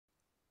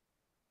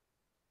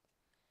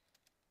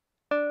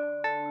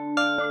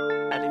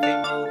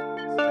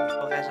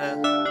beta,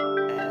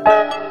 and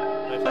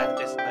we're playing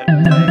Desolate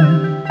today.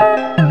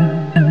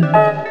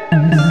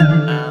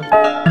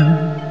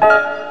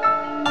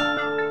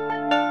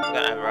 I'm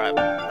gonna overwrite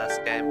last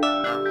game.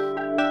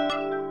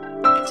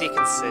 As you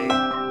can see,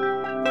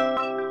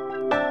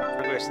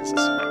 progression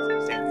system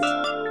makes sense.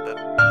 But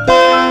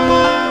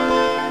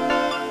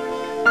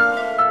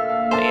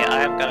yeah, I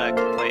am gonna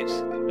complete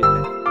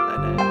everything. I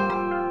know.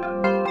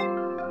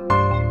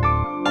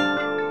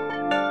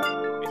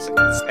 Music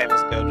in this game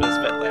is good, but it's a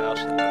bit loud.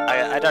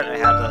 I don't know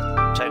how to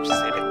change the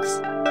settings.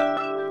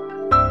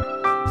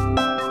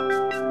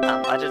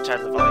 I did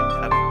turn the volume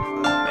down,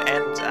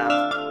 and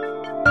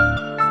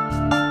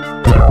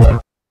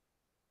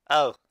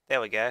oh, there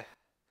we go.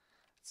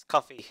 It's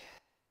coffee.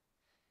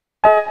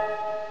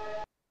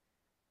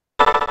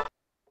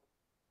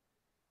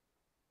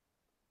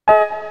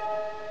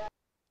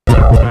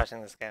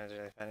 Writing this game is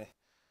really funny.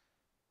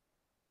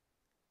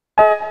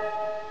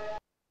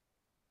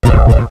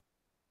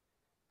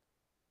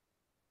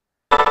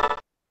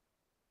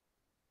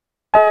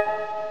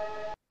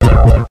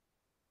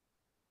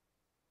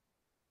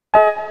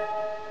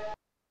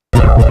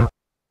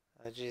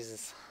 Oh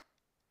Jesus.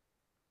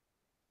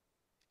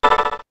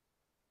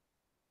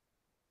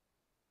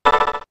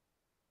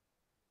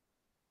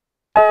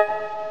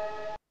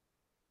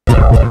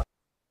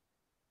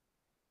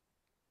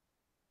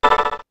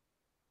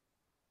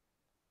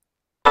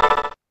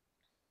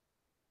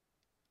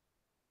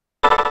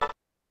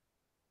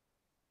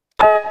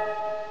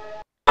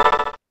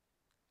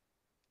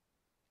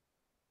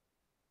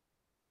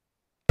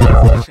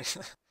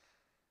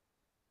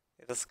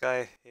 Yeah, this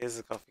guy is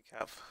a coffee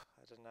cup.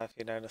 I don't know if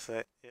you notice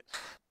it yet.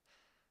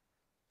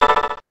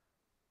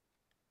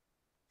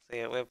 So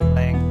yeah, we're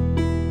playing.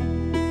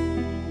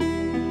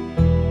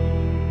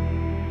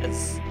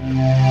 It's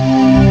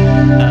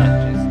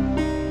jeez.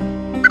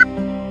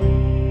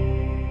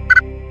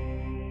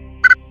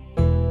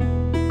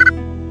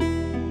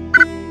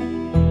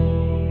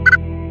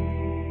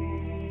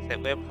 So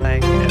we're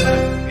playing as a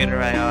computer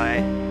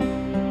AI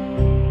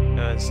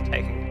who is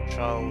taking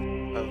control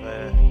over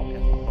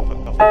a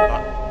coffee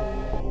pot.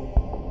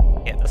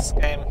 Yeah, this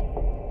game,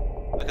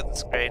 look at the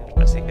screen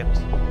for a second.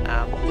 You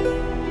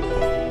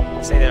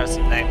can see there are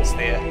some names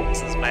there.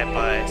 This is made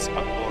by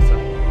Scott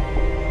Hawthorne.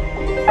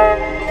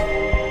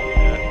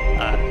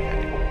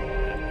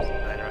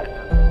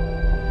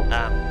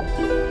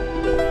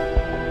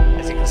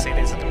 As you can see,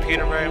 there's a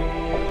computer room, a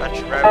bunch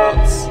of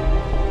robots.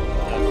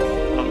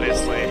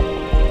 Obviously,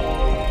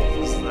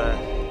 this is the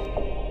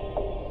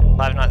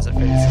Five Nights at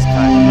Freddy's is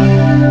kind of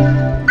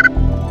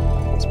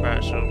a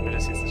spiritual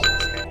predecessor to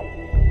this game.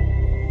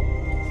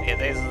 So yeah,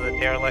 these are the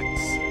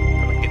derelicts.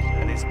 I'm gonna get to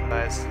know these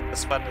guys.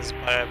 This one is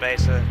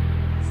beta.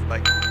 It's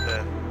like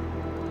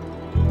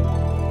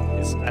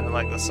it's kind of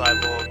like the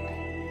cyborg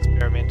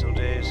experimental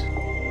dude.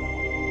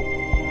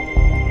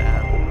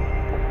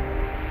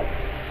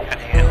 Can't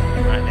hang out with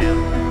him right now.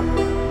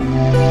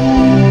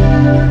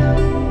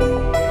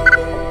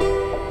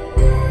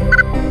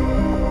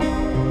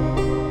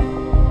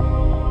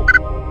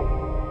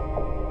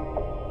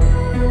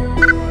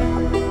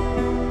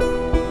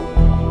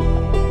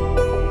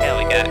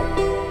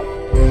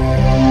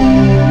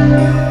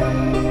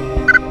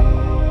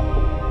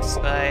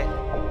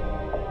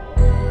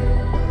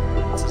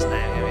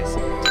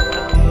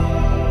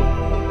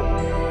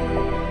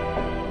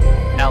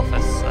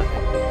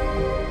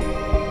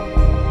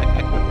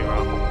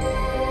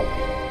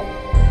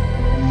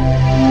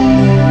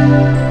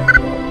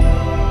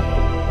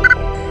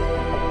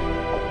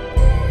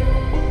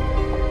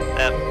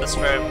 This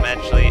room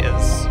actually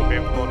is very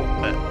important,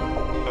 but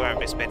we won't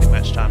be spending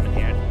much time in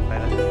here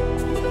later.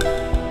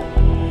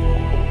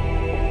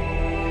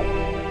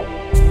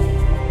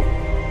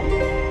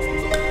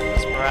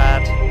 There's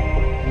Brad.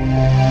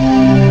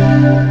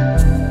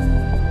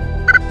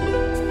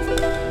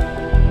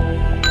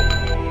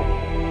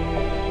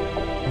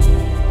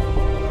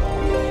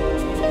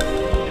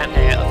 Can't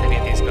hang out with any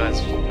of these guys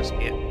just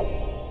yet.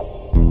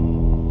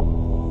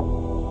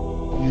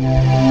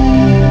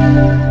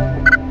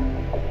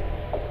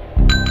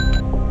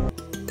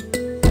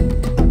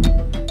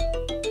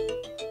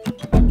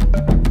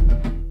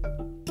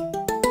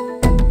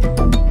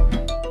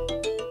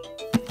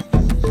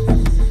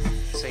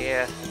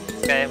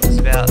 This game is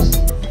about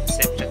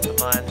incepting the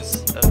minds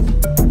of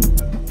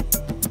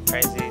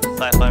crazy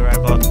sci-fi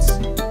robots.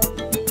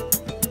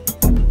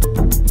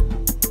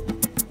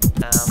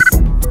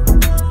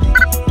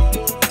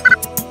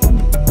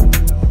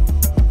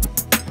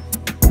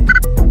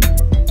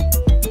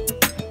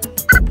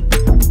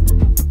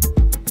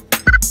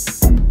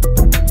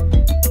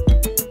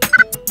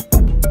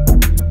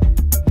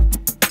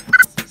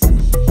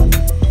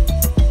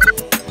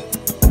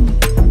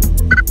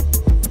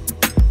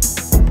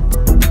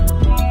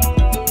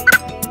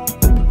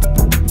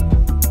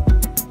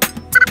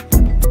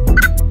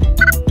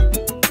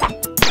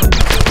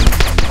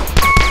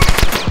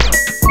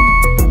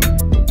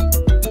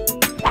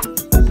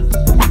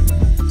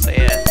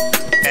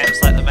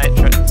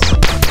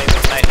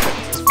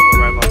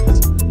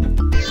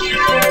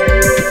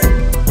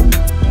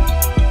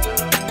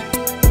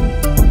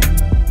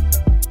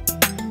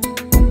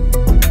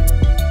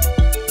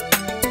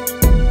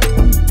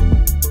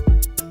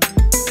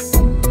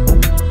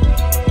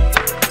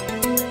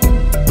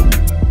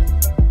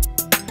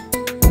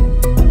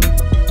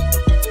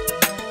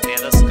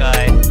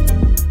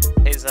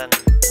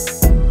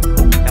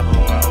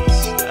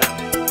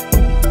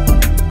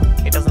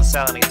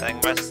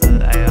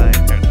 the AI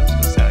characters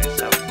for sale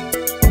yourself.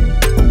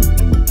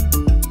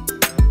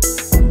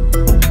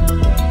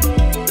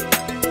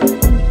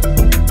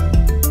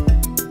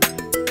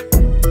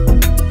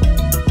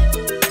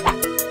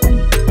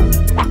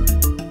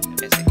 Give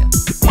me a second.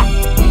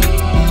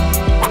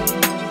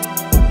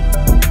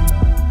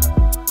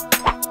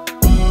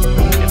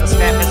 Yeah, this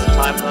game has a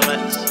time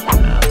limit.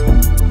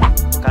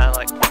 Kind of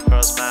like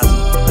Majora's Mask.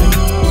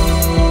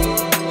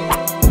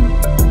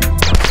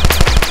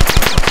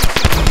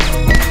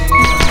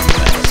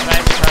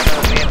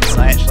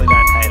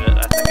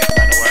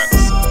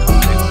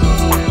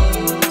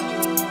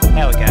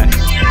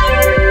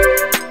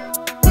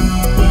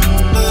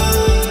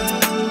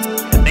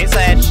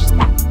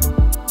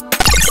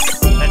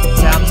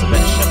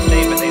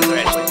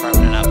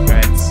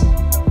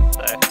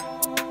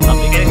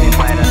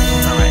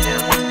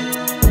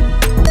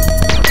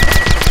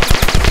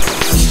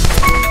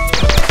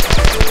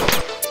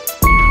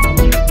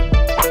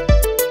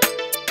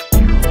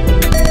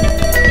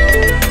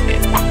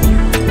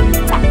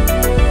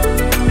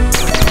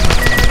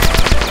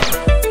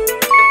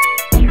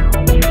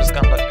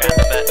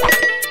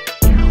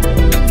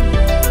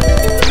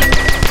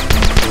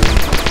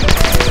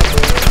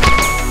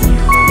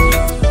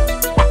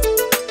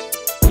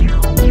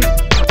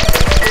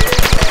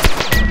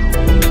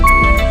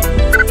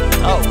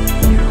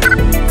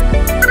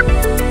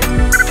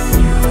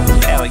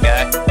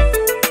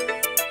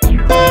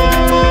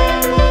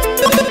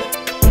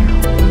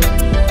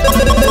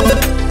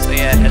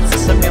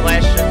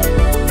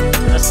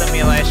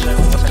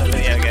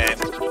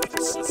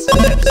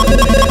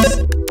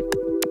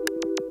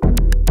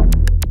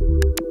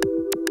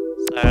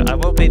 I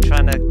will be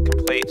trying to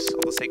complete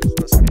all the secrets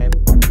in this game.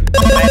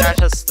 You may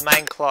notice the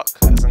main clock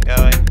isn't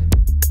going.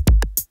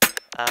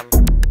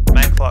 The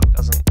main clock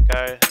doesn't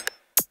go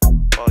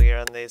while you're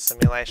in these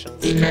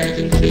simulations. So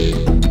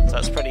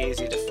it's pretty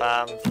easy to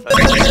farm. A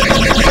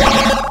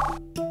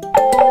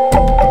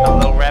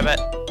little rabbit,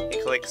 he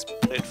collects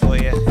food for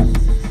you.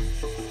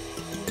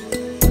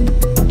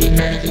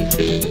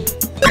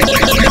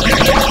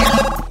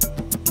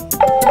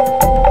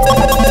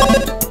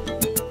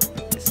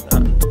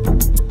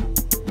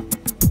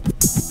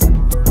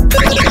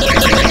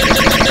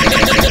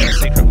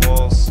 Secret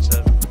walls to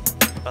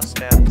bust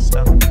down and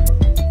stuff.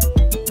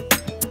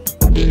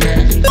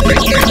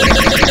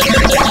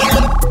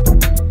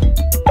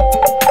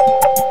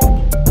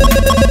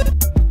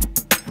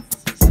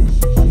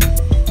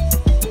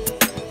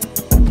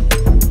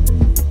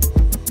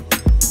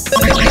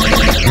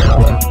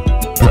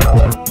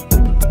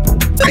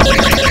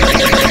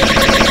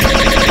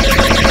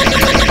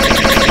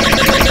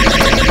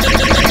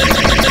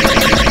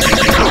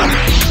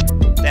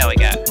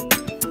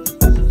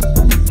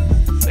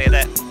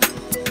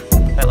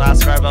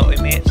 Last robot we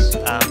met,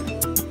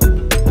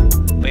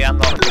 we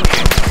unlocked a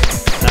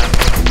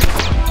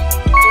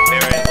new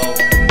variable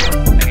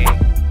thingy.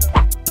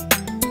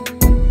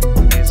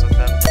 Here's with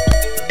him.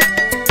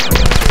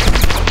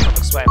 I'll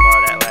explain more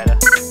of that later.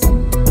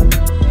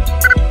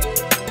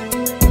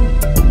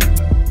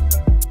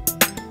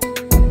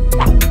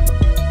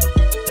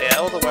 So yeah,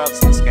 all the worlds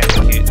in this game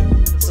are cute.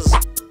 This is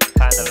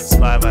kind of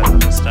inspired by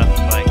other stuff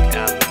like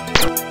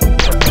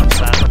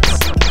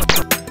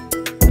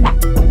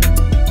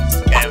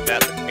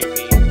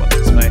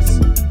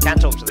can't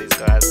talk to these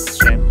guys,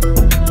 it's a shame.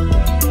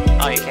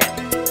 Oh, you can.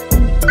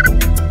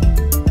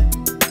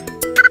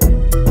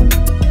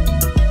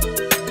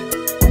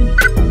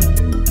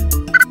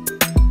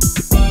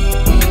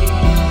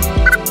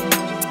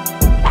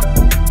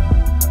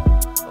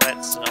 Well,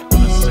 that's not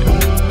optimistic.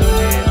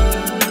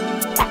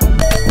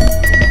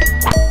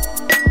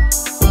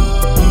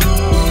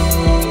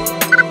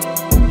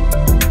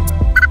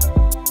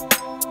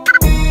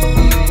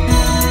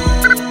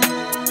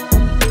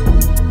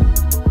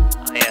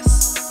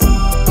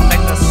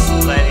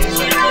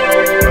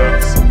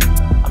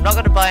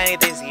 Buy any of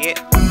these yet,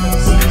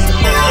 because there's a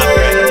bit of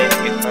upgrade you need to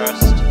get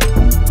first.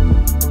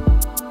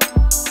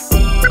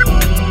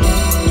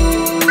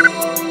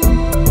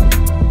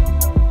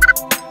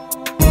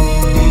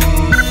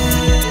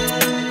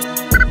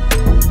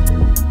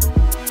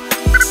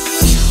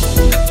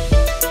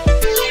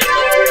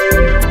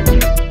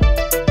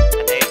 I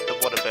need the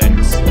water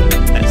birds.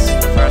 That's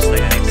the first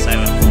thing I need to save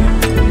up for.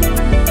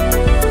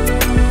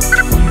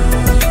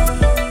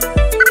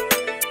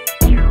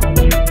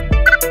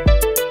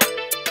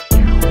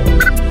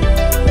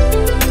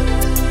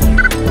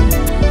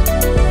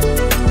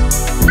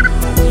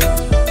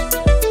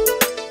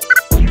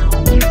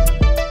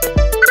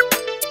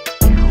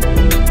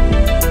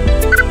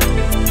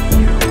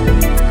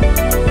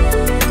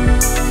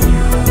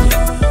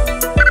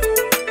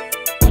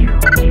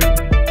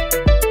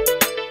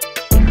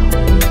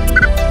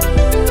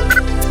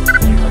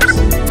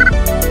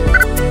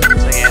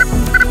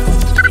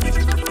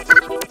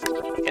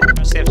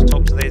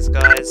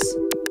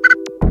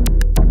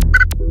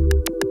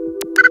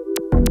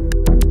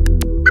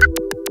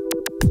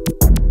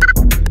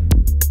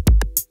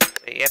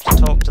 You have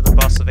to talk to the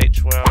boss of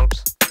each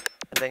world,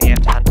 and then you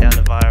have to hunt down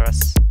a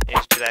virus. You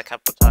have to do that a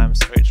couple of times.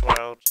 times for each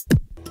world.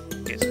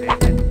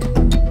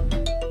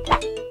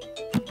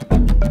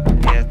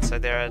 Yeah, so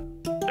there are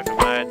different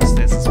modes.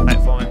 There's this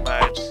platforming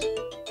mode,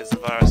 there's the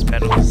virus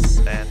battles,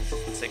 and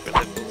secret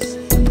levels.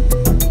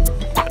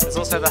 But there's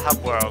also the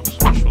hub world,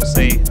 which we'll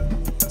see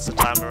as the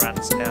timer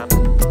runs down.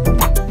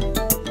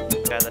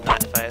 Go to the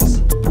night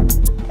phase.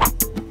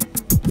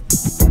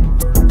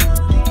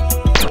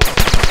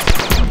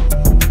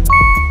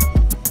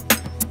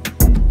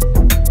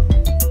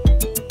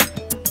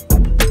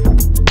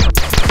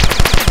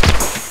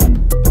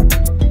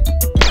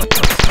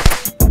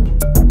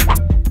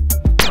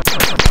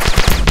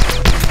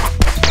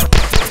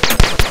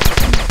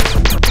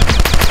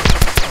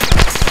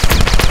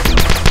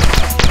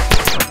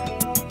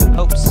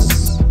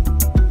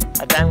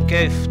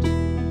 Goofed.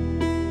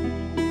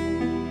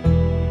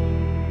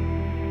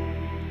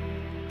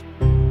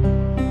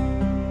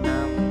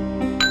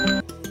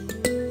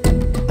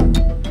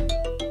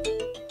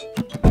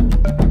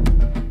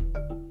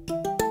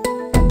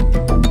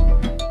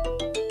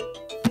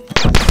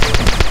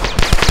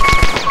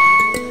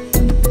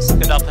 It's a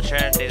good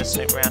opportunity to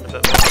snoop around a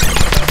bit more.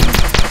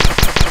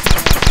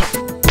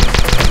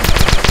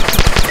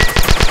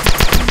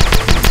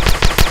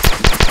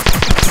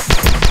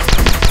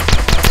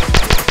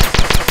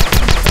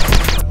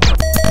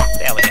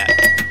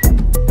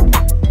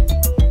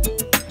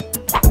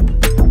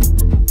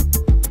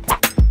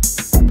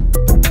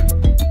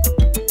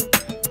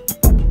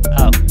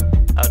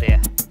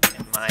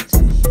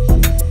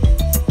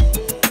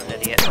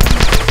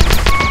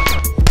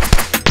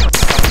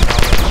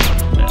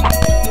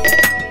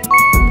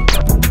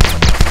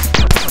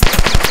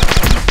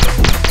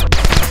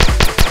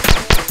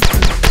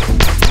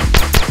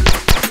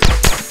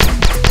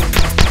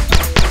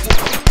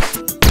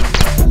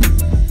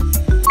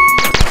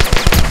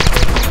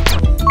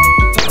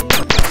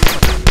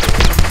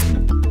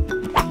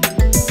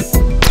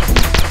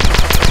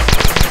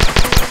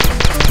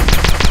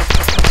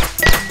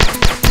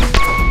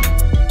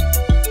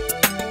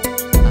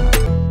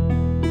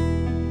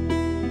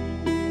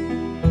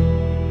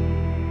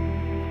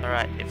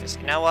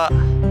 You know what?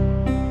 I'm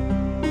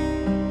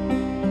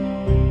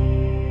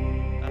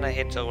gonna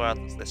head to a world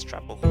with less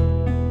trouble.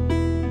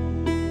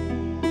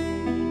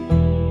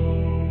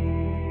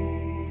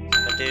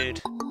 My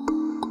dude.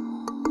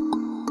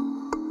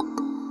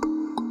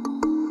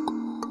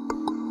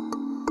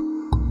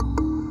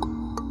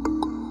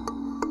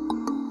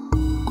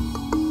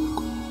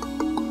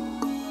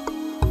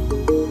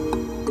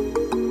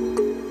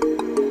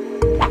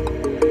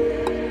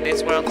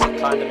 These worlds are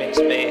kind of meant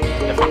to be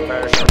different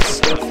versions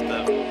of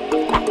the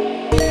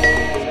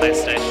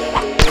PlayStation.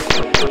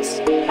 That's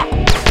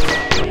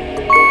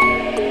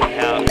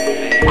how it would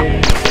be.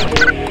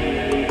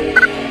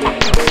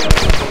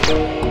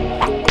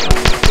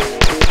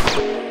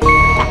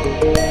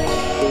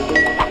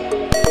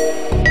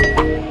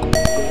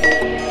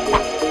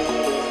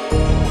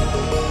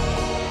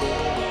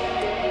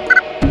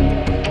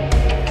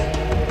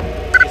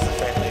 He's a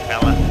friendly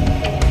fella.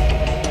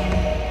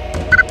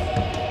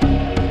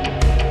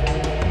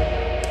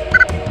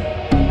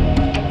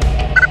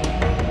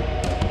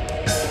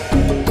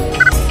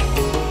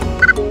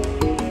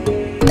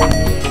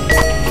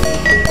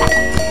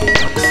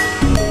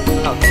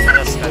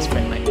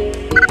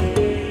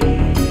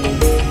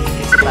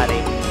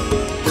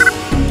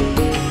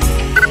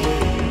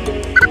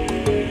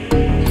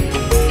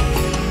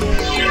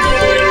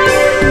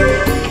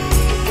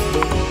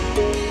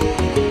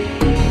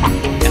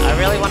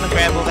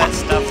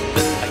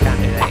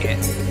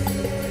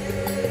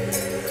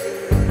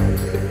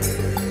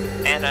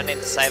 And I need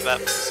to save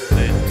up some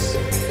moons.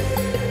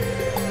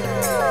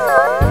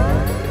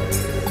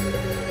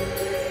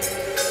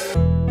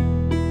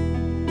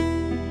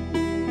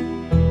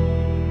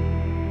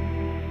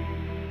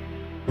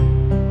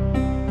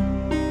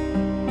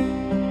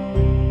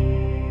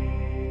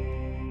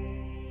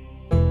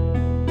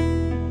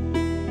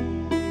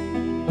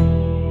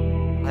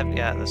 I'll help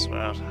you out of this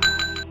world.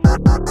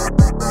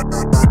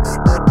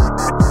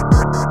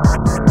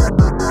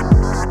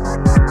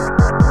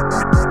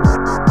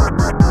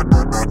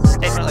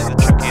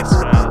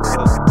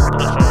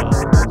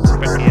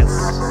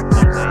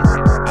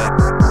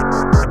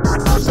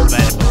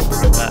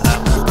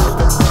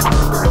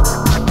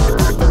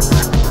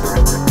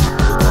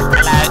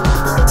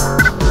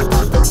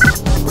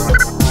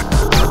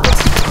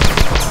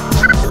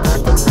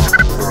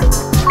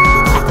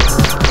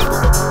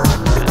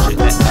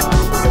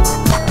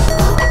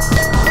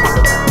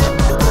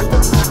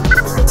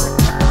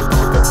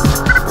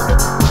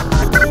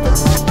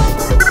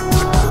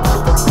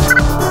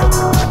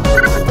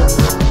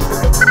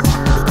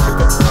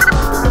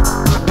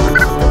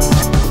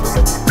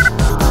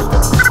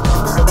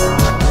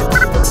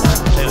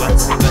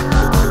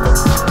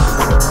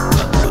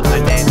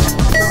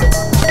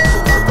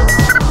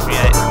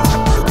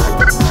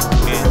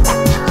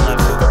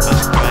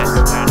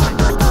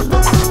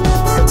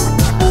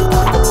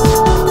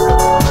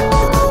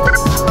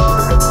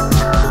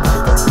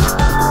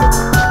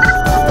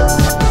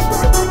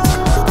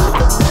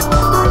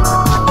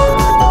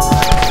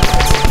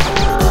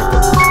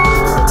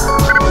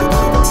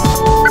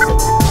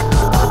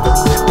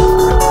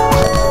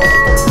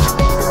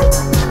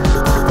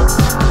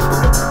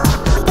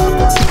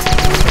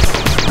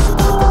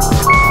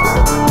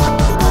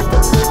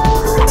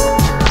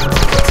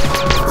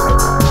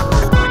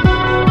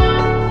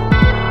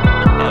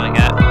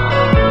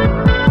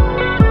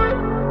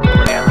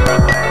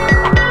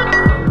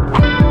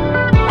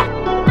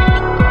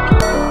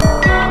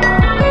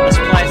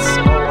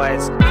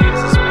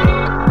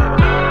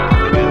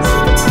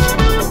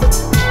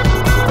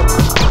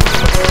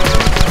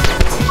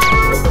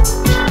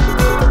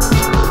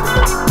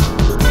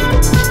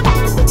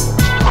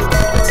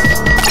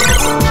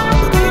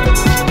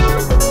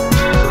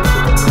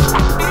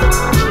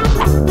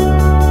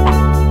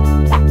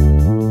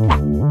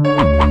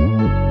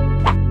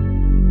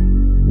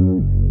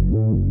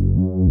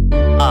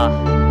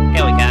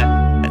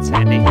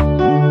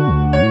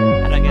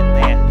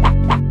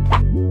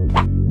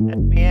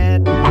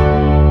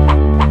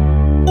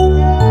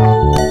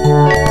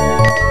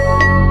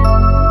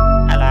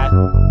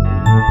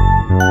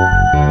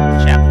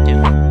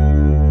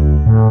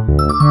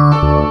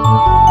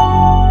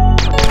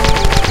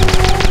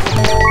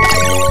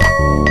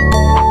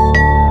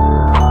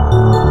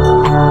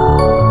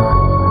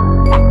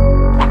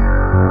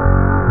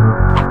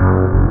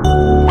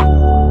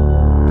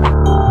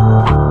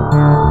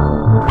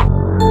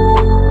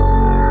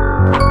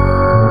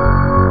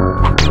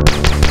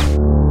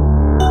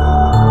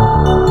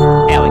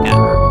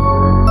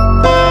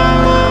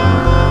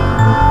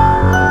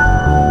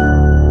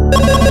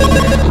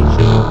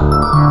 you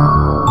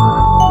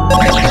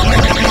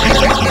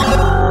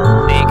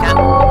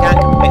can't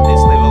complete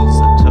these levels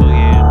until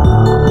you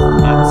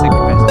learn the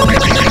second phase.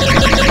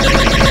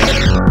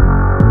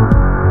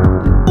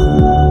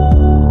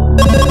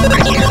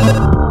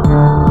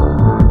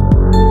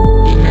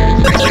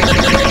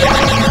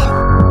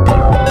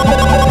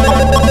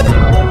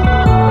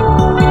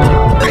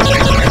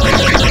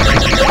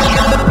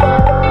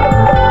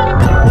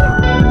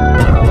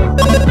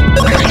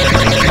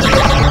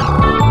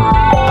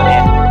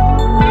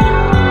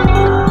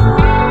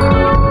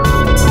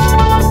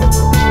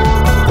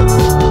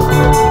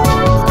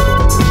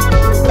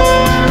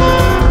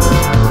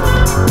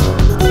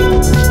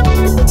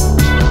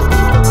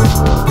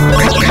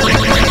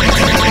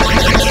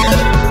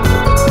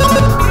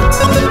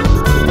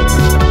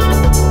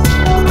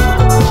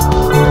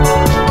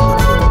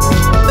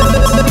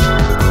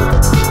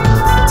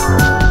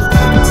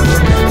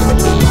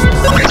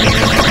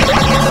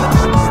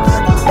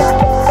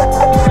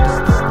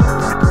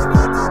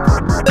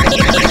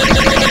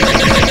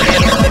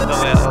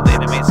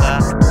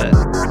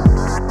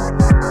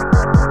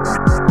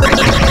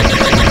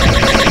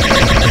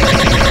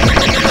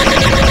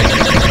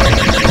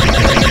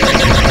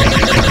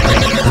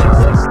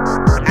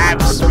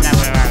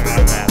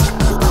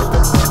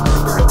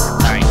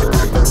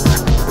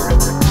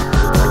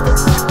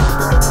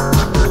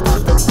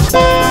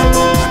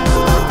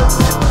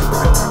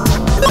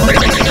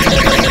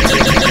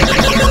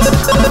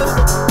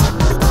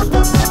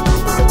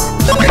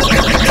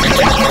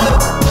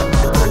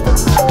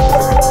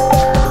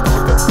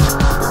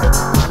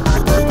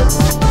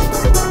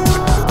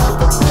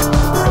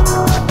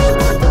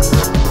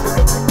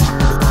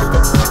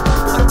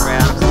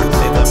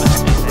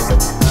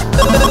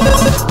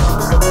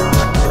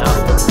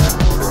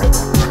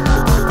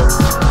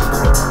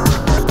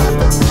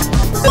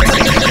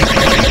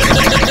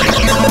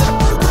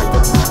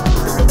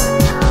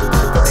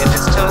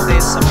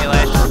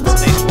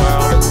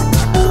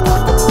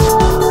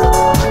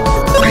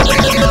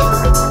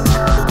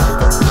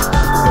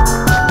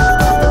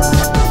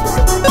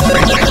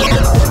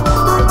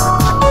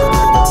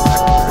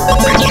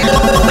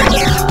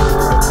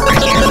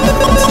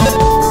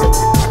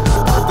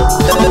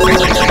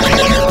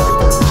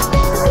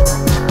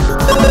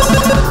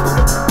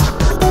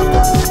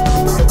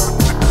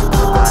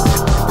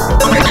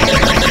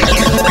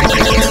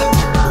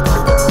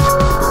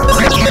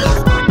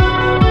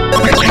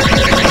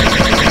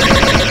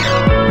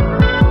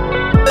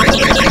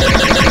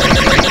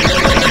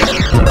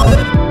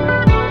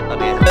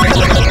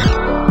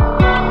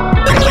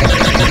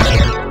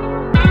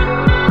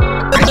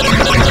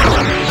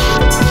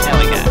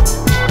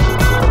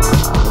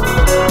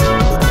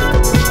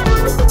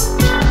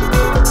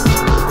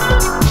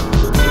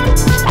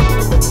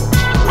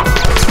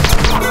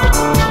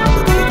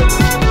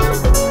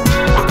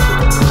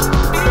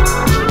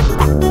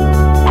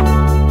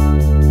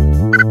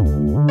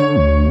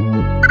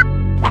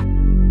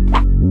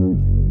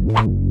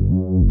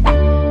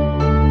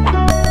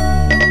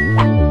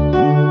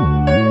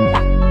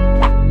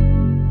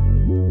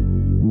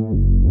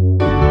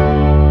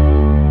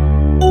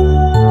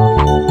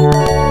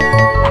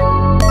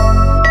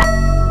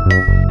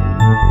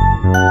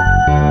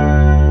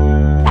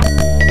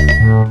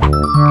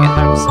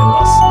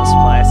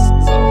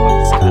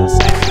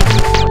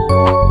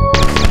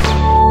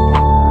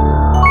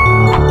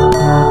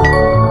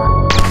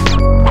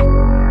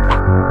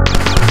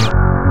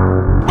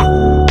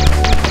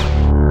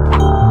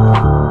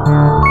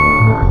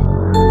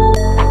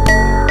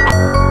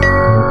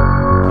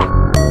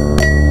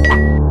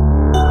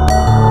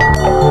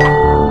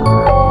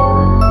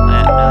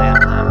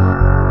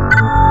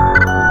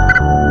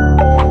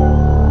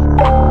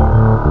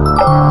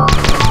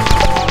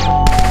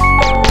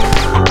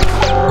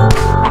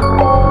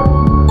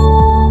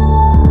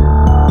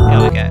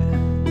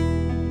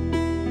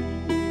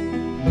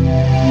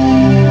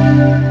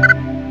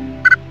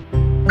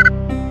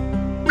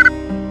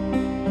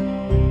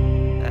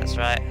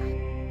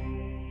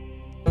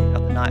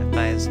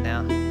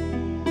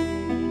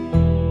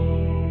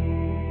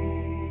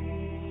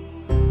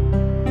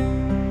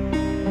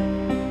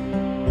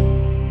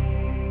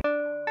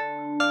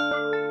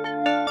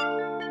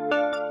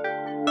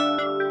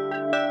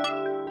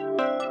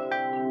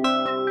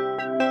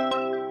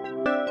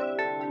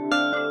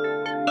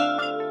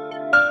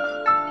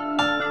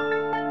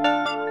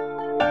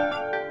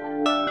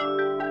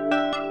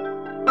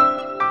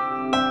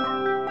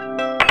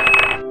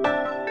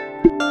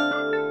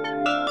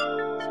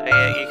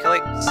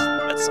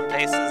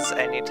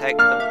 And you take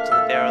them to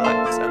the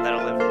derelicts and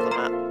that'll level them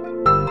up.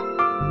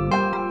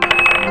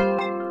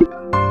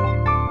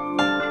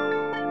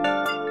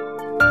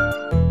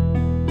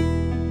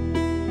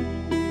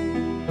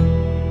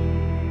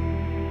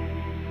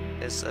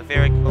 There's a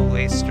very cool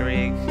Easter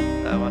egg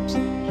that I want to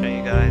show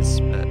you guys,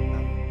 but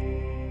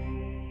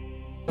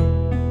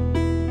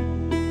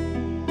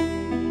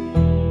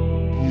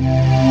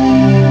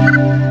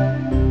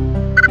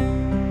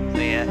so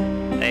yeah,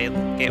 they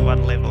get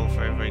one level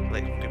for every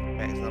collectible you bring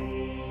back to them.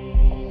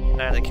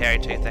 can only carry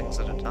 2 things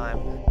at a time.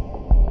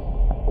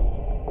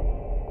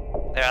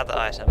 There are other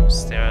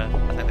items. I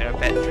think there are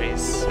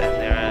batteries and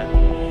there are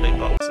loot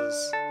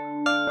boxes.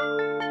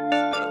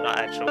 Not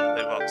actual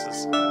loot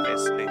boxes,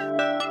 obviously.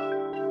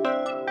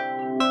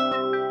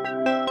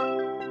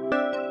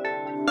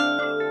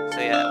 So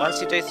yeah,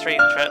 once you do 3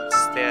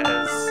 trips, there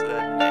is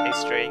an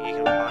Easter egg you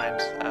can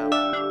find.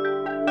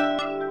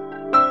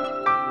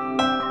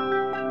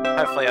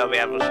 Hopefully I'll be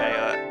able to show you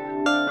it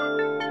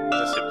in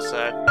this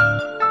episode.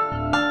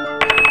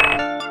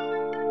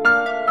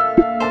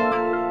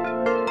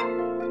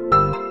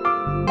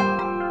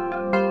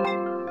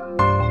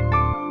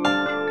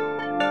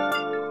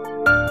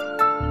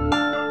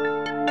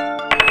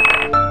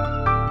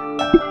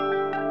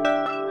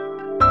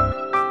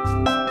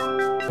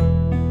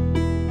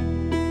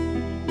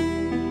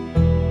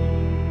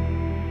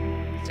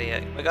 So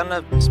yeah, we're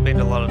gonna spend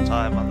a lot of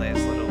time on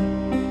these little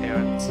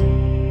errands.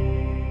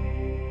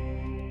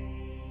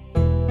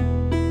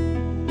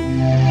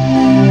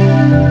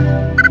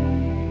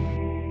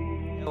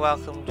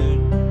 Welcome,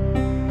 dude.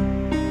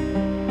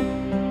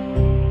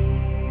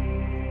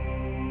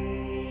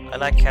 I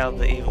like how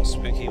the evil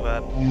spooky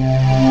one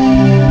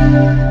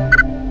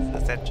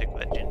is actually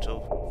quite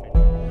gentle.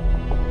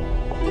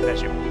 It's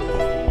actually pretty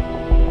cool.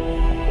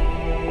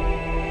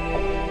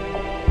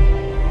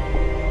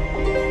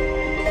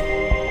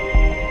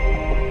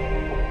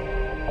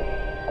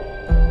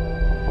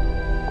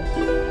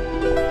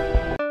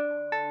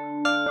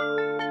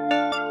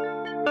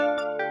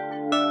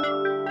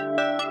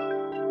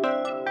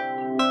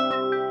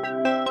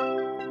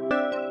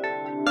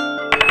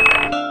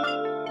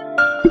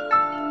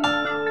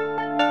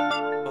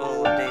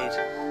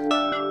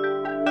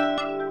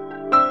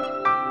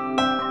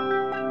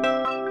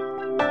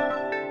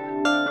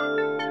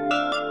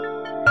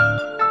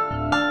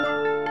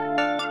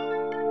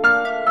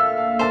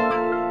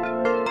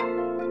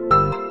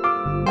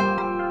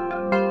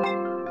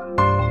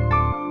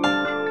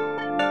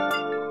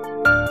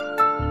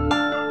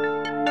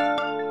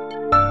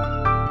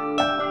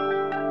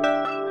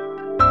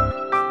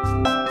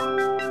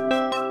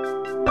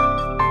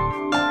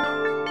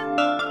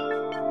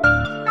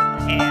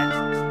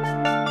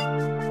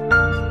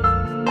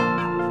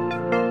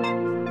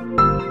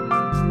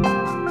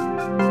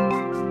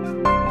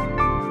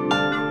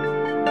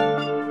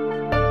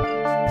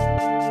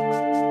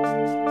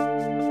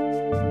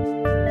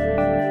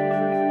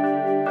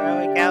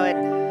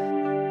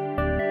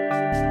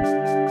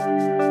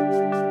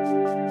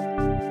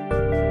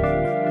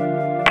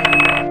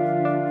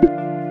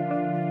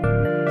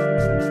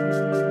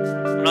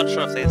 I'm not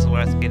sure if these are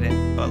worth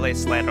getting, but at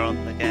least later on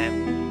in the game.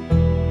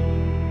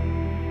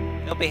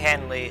 It'll be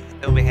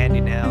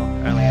handy now,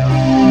 early on.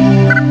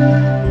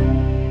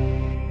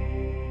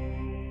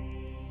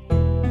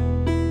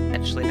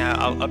 Actually no,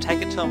 I'll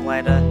take it to him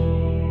later.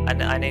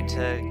 I need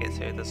to get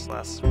through this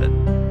last bit.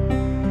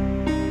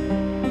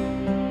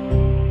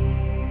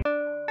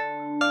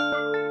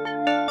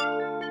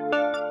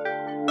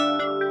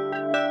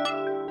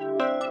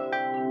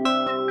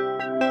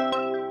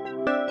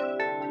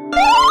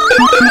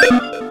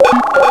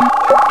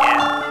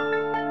 Yeah.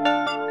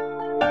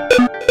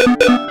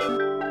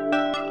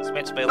 It's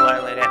meant to be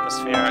lonely and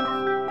atmospheric.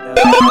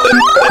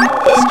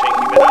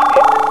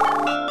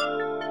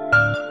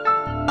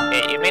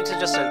 Yeah, you're meant to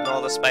just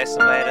ignore the Space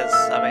Invaders.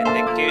 I mean,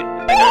 they're cute,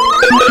 but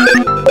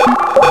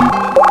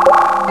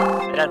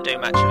they don't do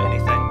much of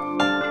anything.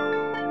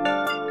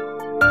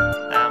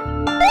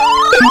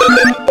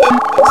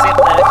 Except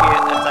that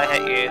if they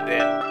hit you,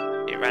 then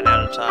you run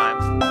out of time.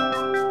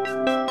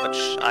 Which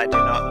I do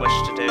not wish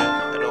to do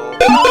at all.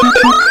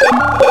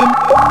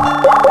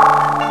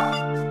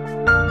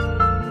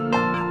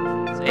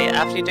 So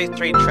yeah, after you do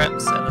 3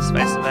 trips and the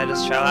Space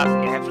Invaders show up,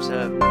 you have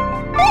to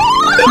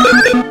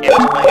wing it,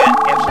 you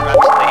have to run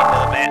to the end of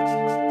the map.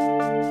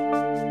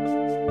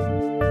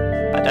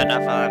 I don't know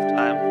if I'll have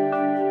time.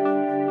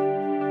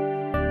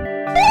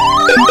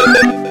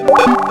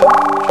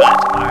 Try it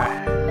tomorrow.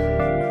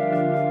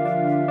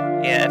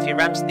 Yeah, if you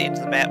run to the end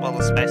of the map while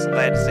the Space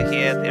Invaders are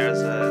here, there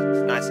is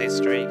a nice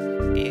Easter egg.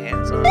 Get your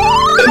hands on.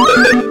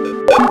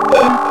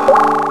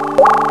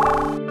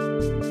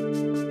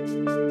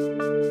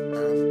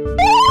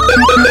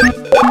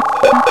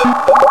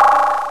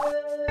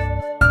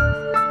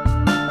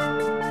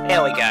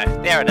 There we go.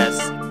 There it is.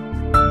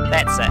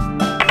 That's it.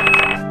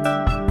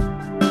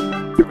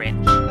 A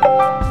wrench.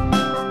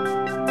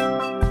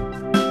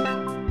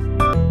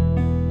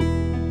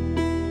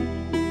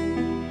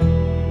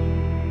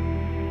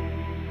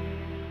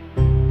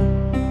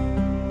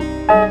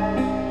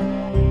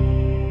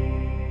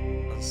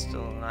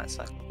 Still a night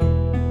cycle.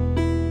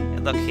 Yeah,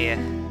 look here.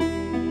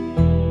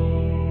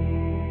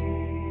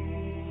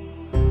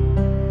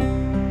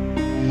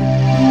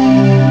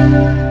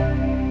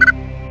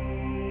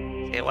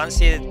 Yeah, once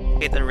you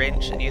get the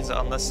wrench and use it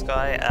on this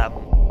guy,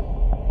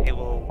 it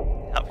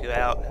will help you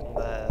out in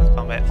the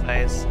combat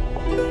phase.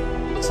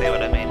 You'll see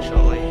what I mean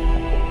shortly.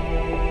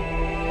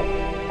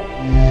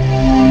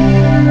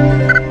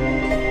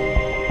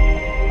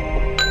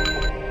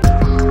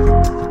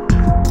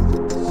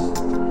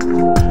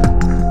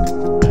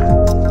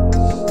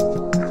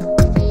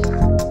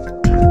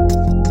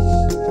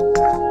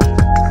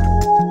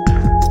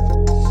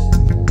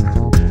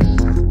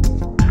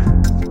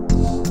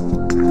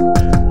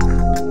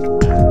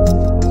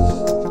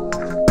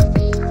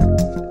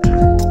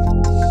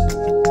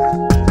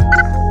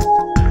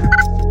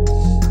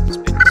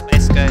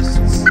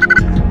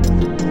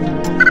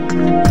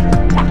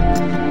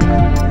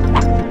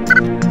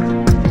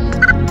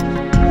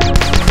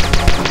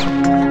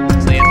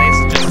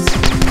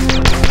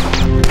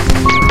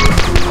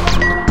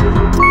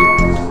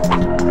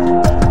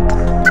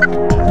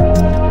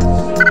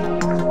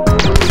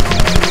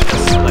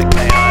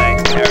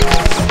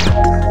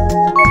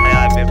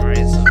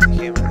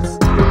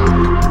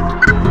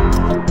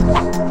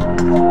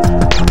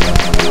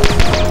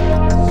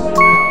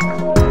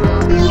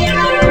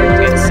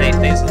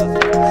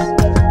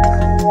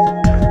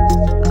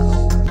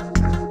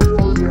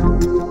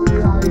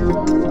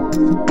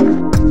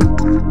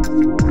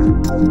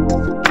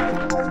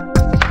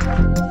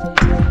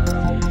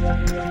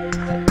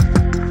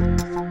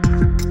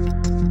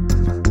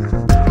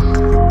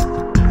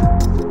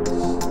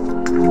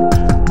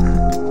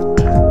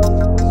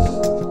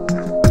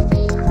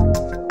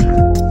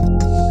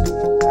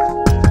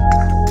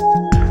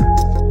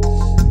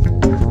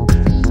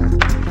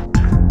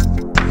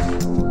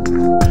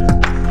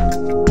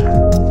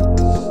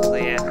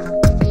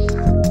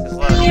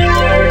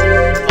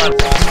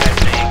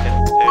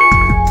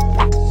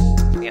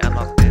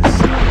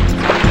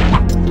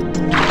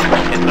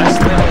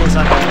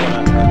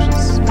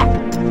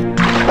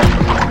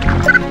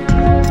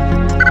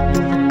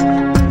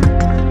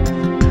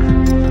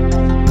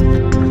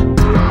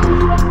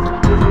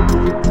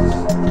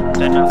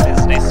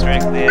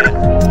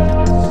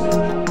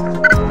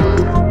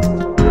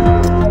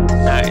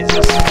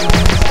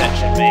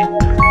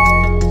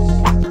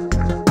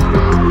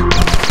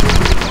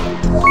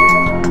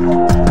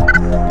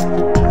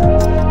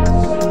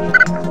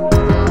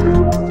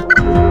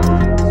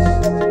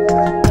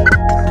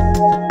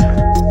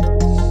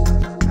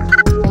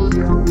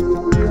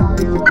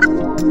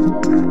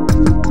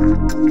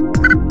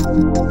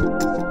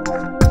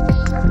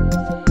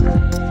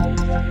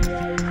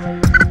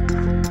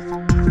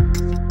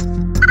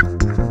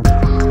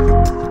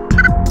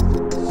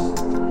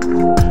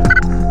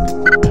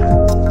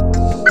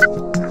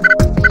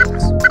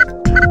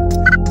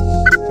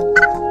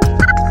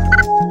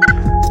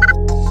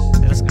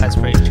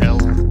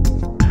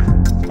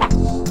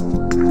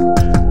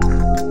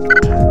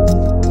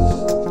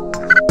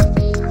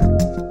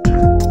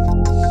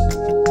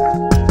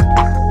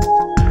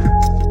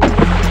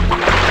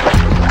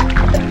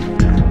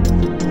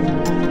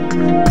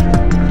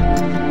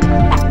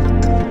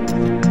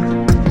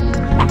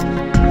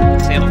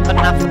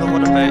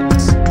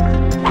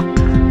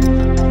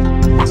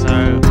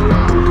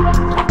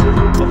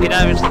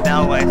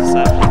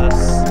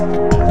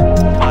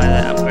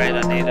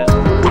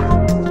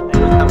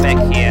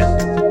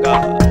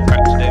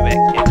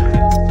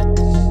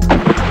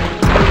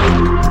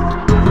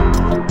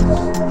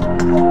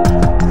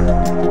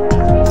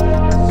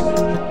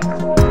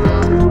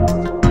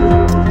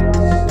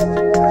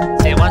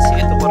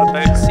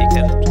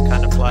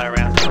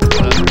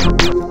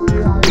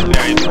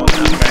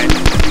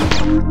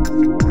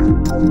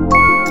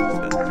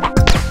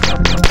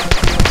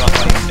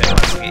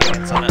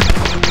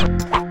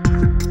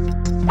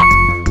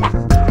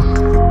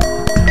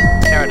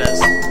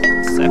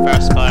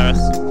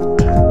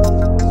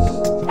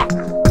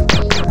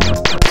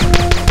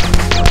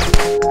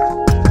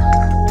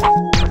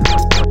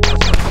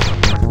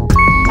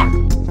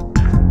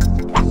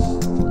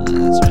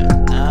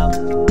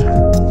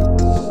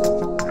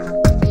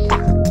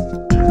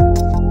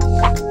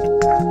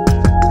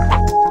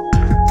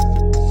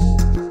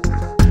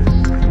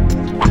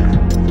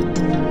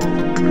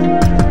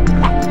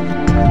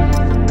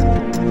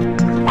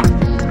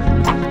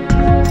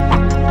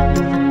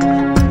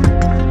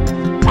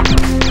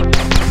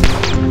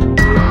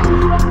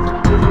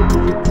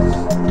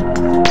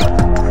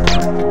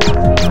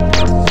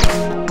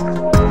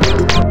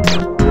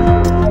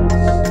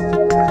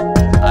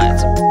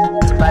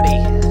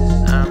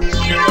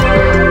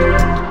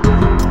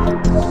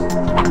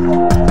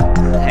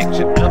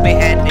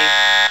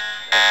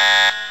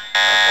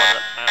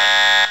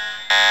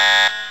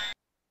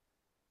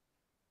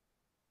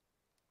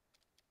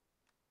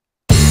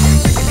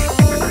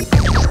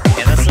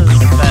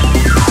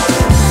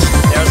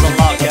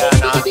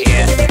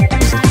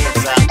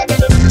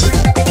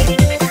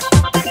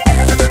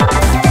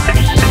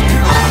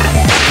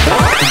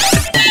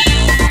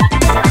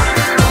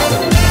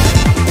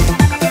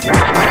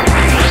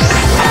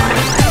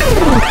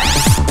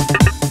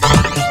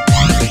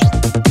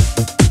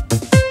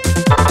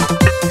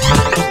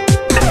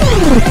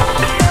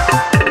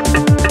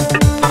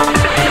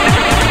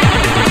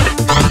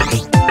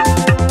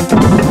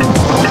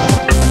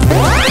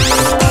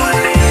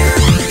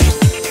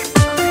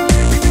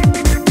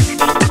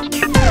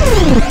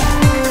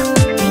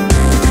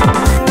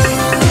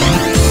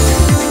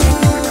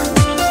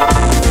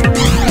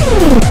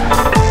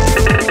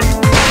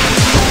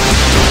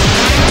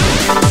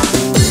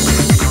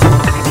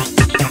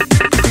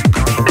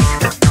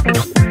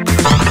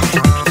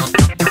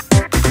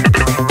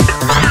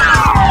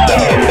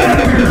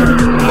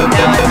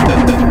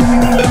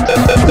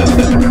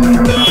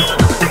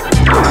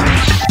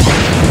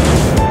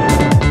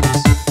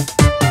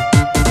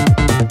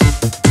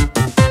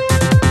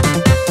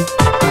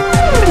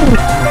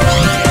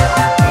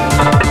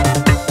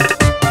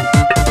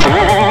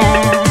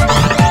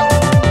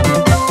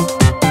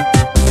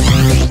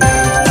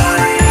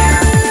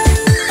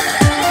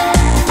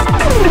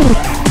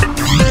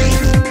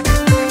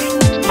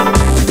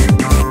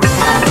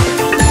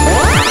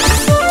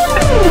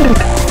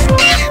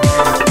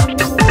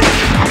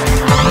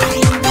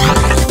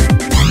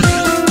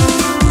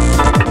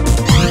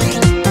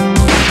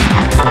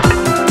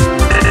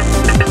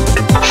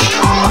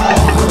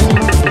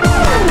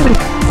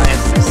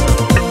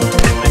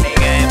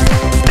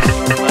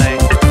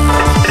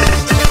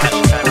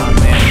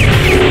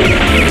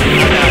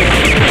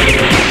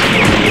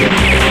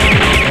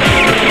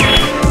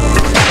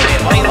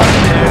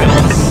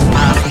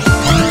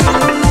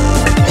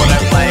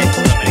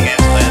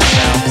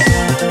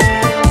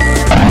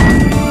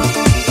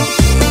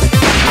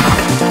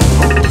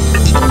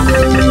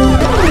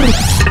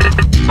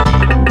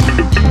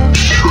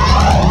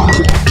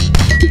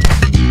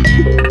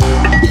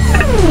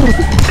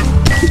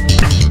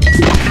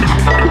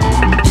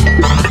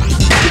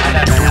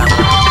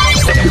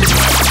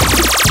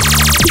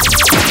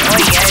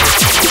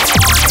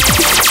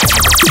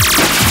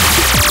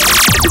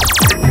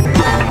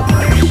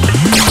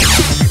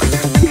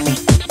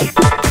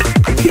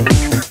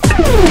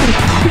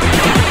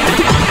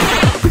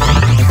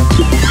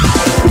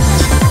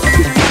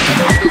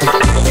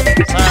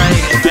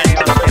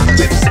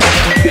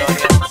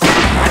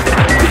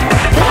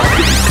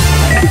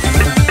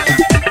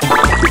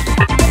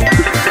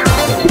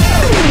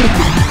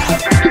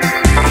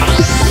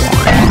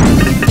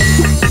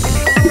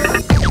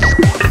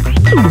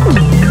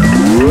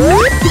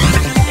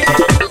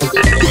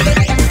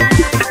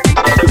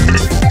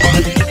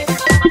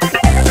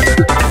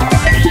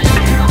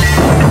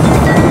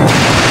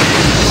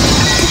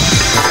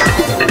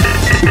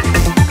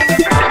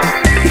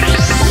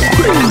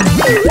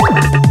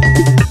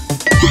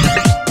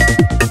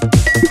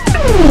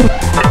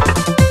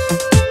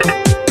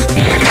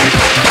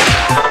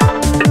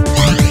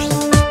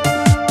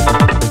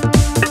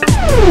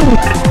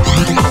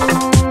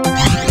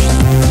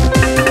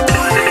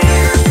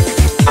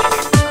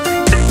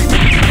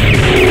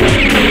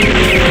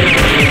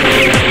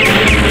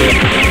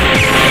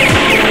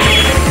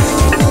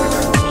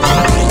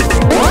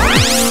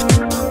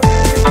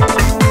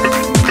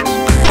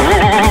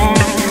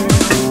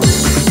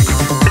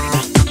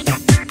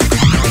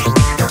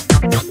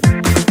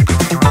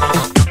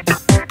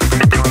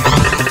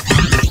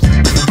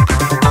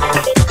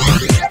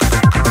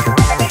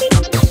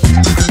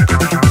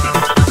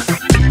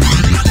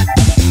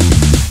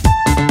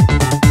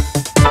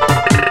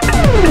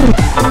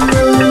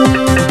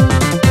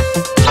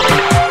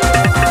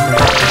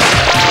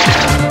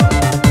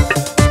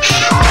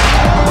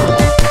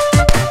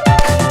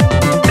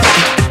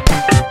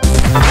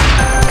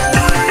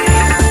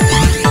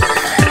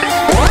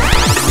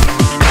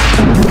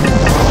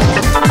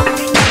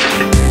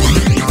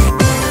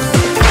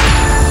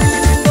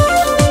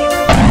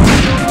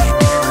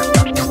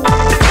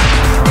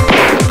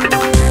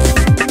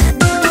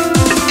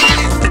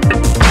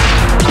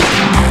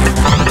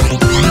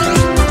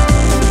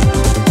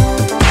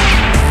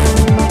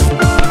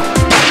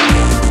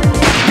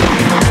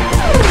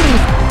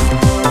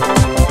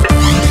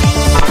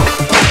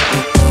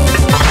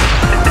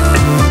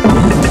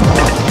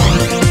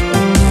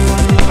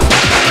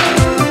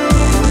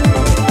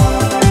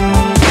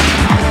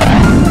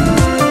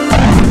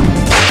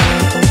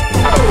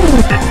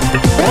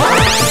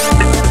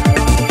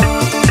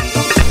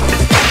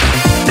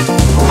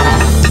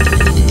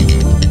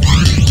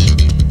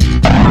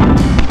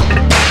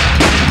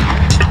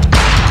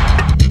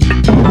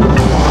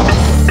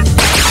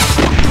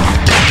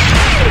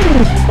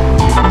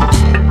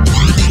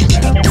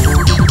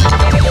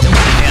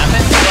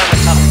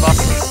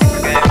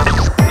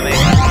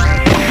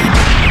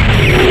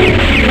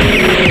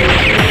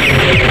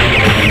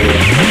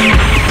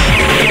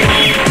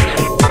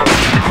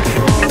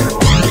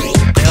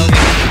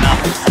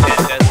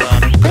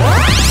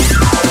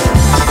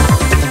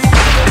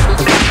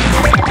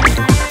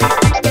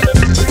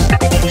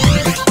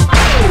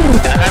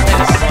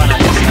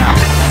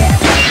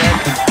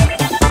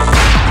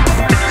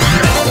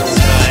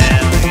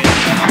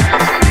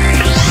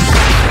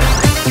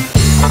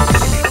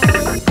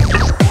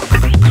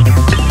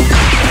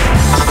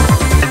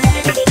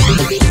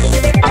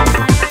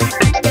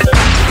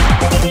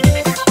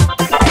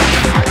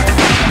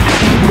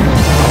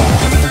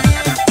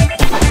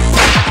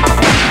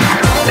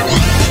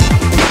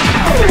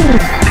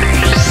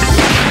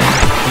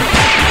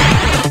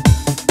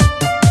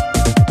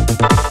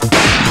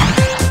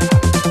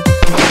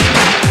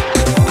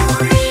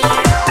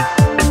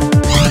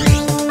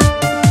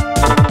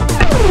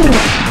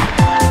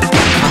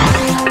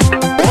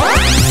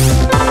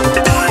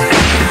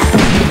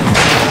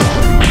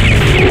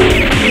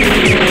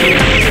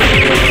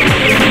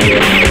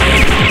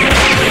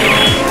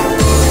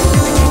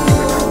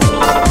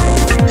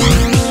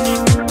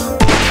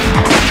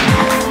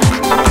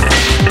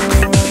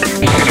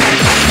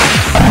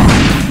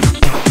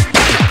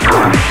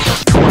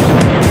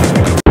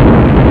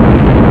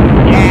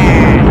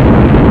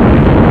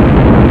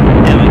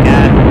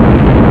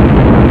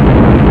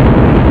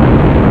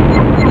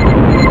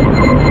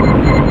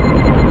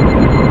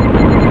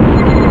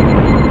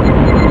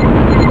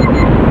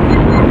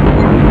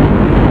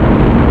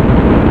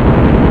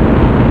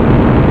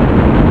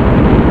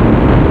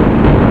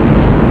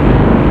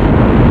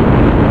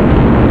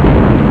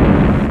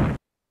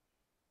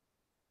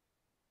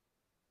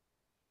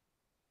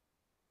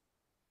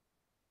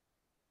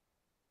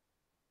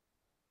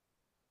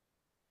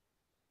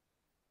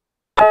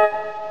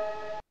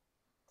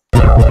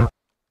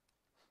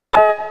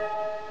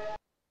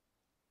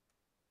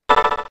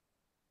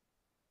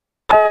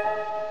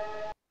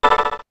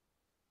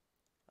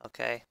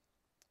 Okay.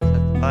 So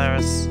the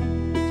virus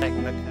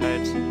taking the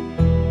code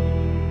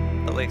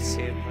that leaks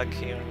to plug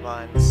human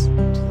minds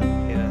into the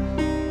computer.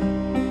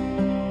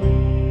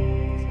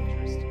 That's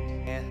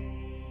interesting here.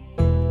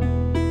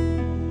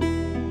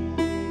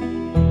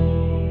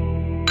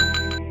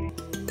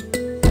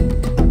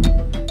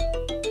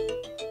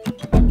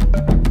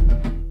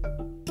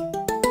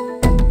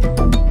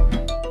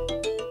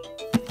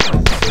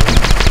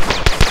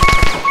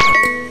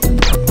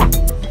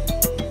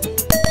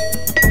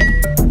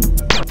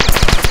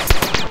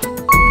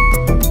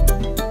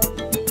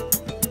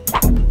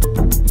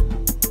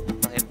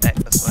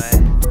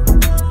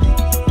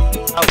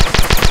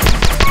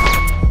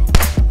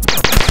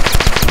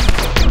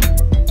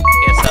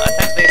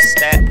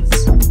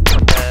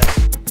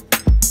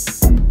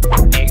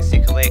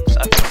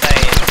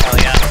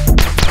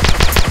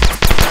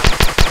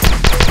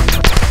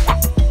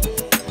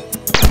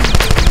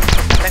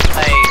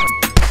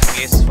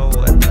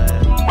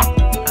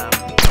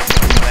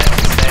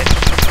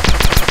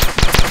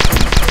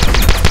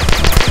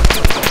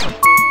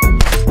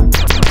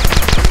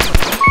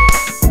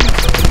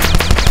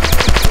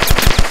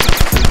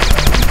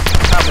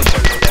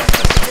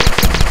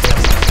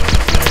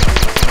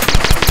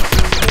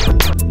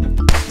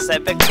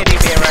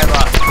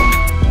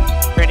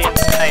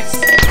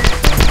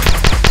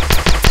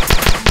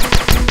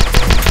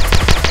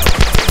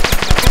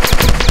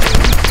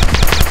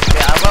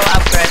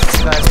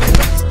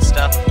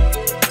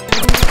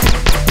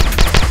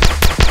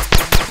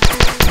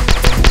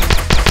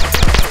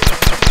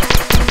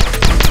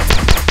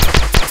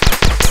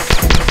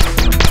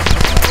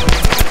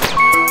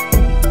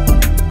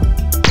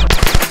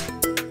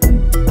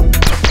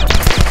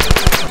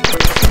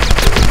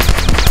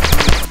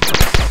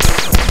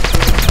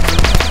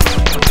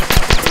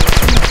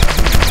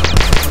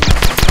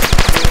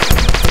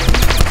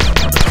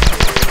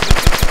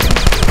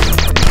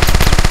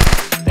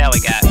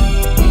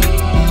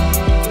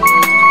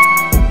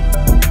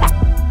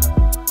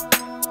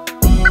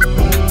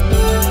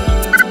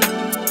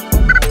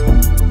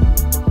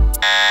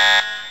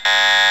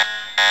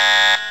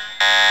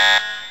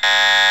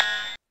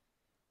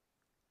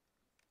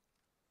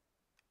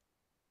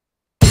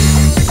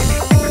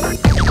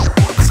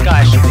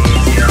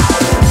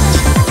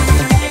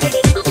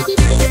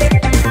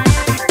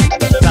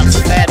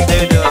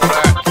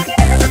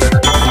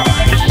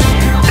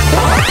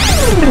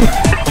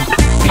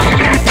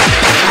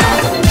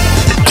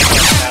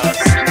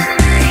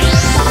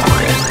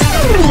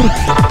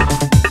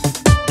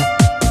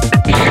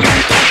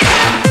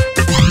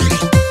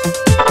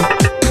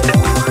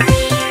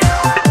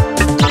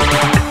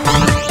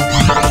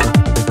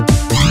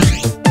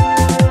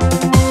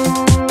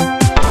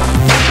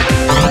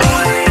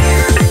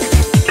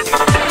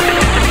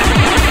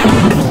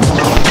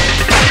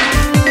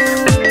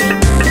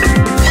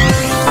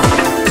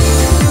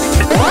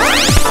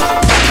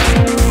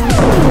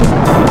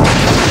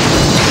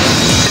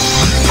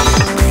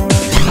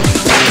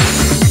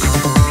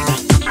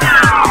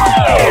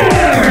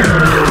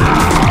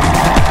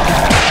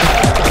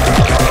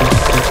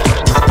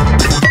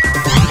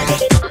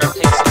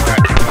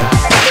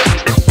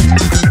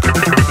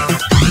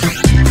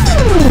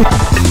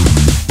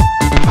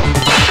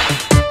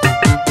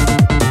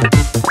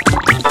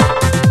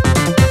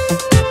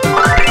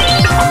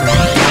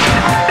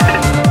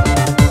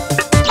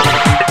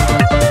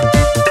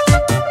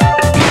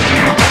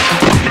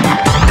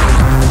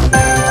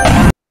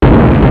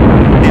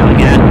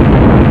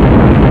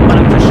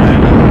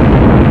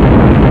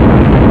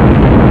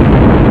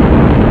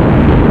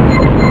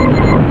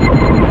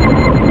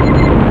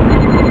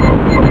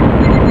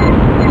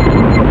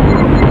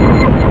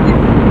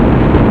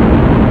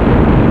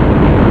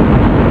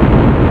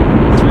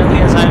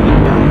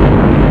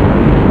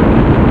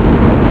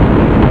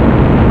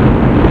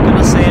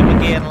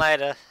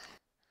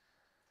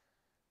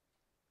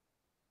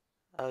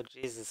 Oh,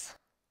 Jesus.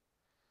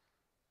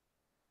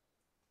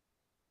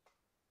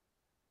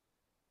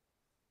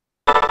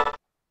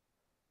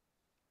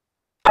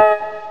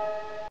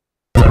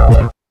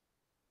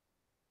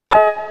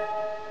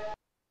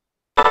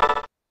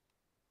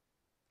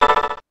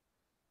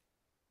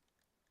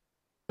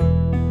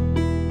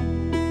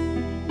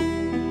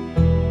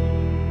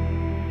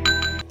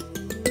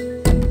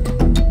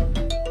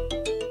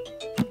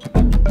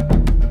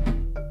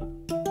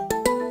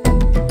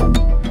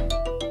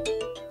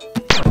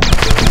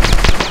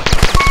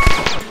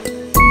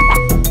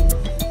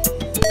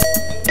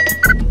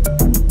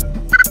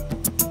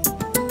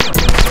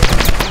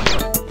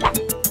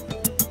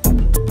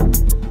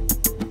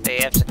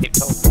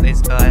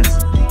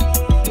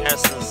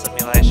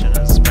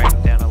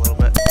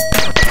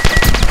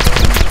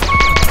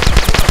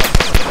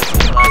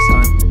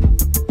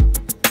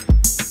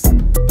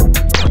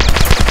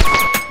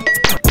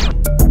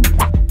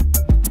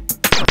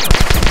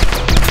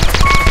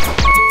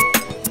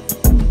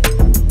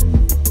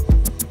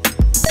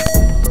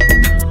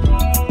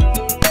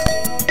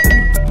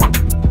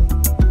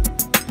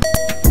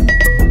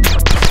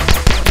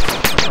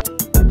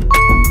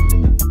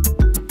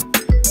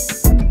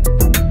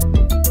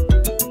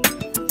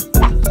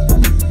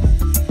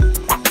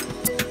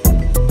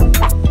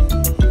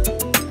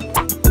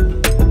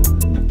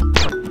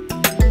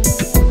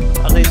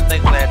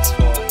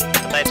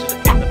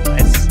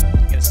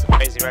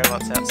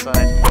 robots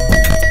outside.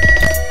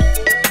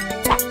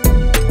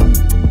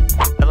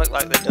 They look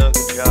like they do a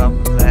good job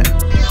of that.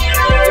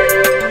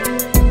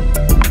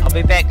 I'll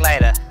be back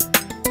later.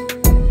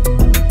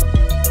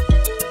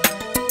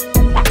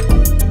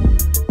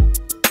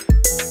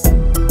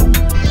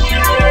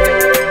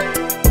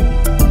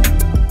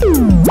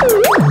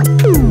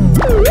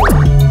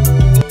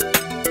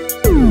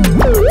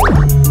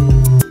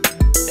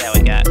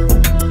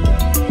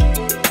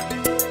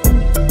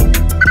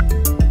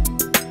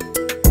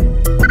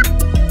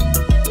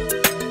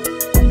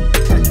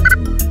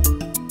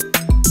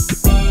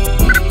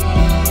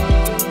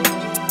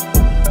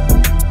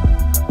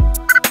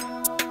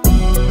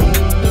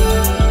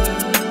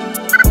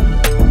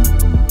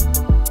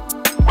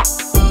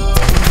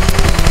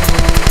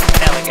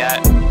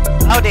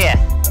 Oh dear!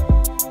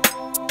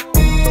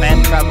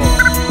 Bad trouble.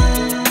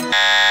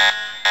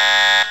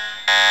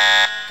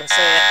 Can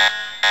see it.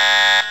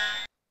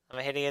 I'm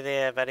ahead of you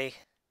there, buddy.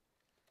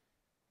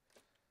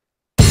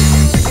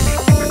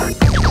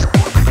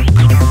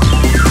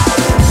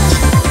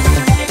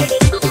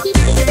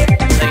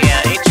 So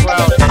yeah, each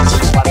world has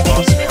just one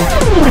boss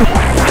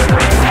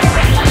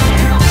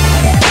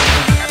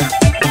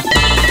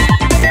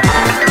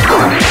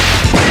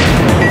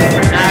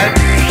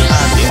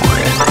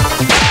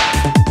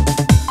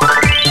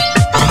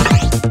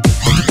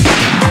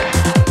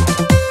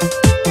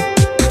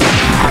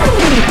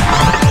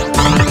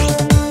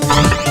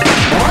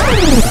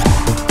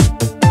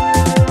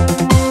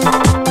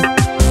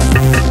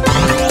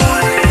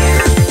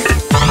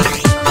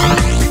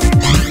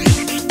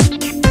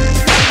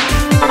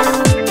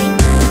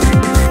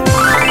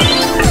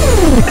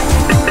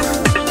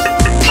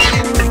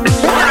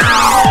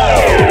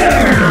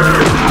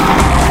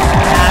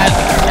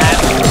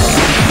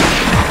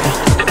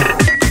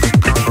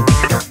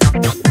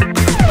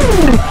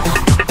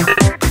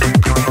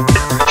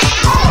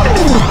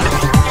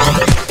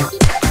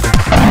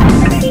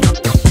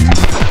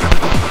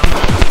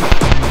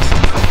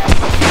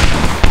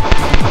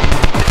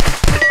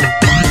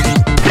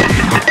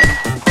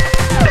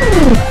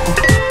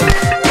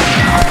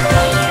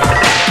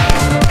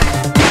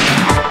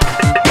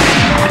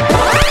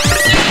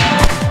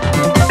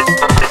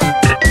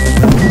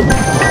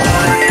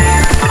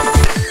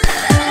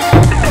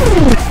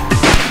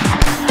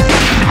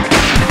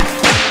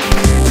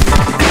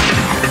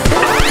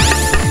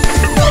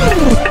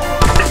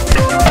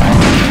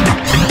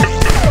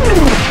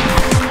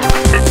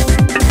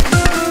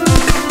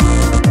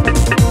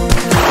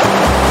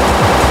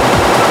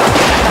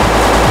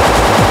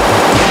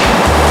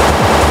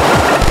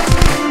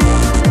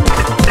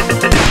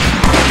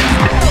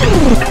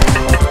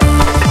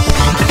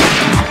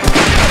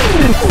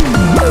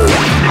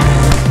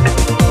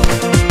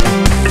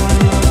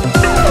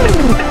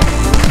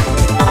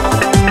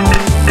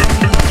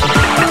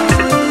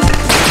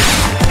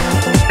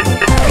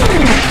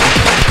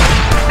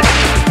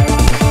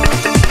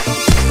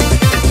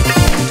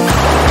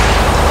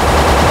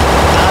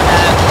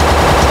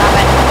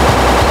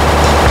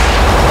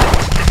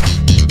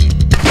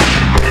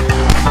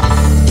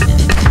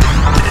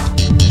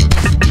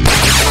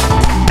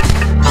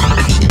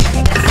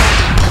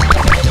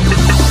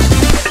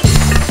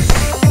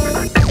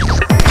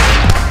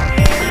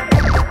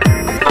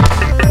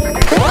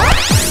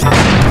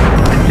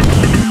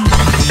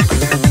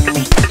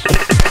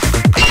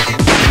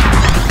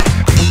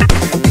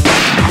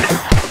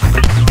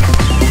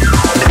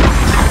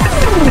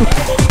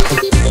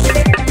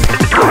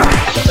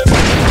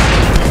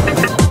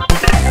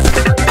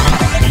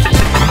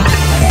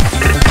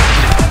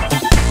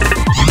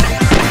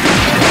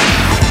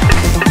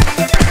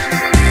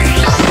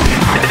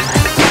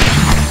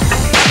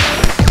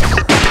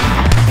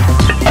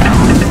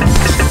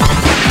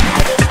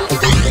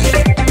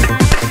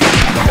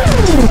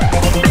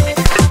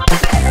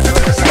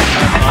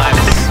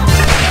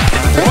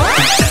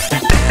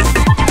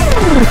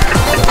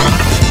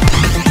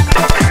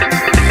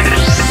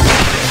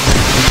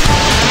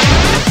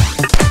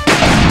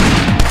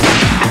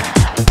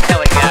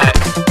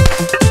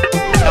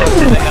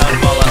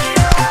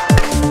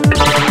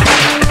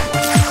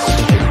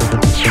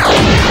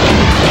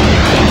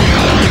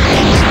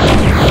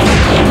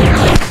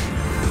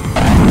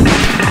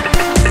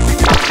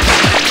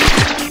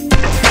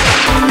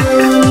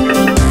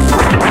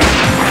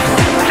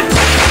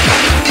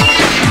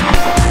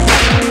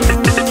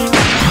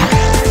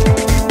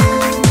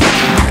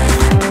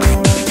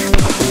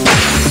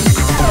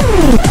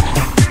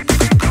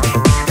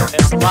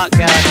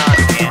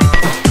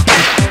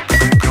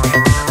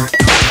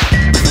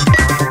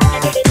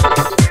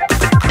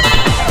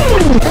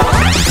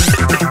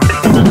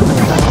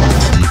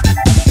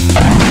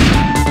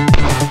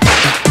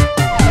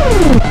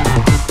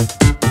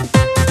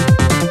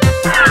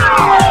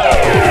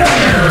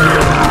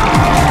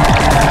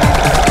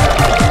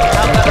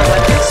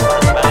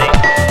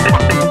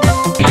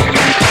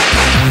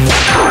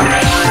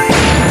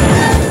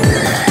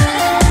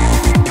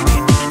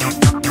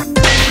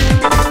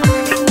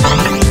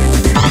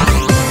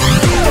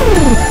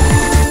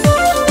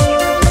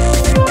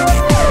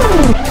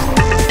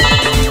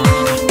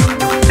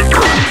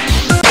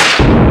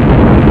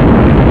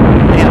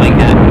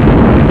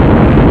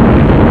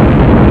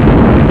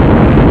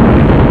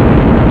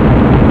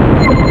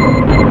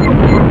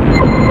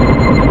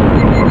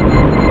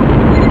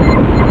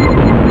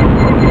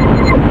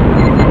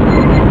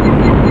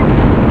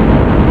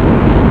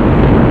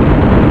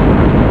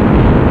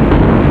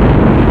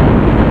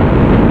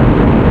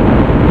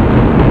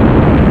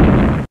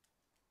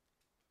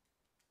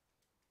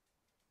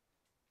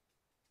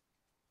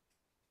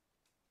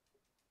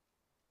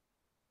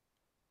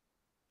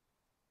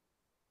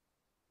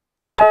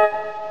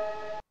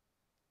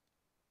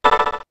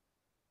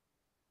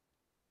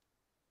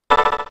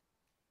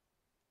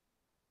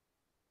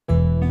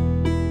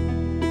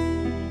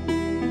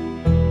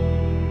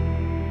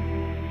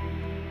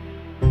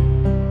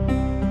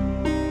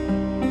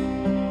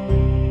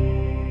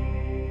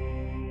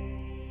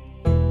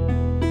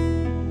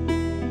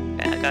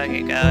gotta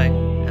get going.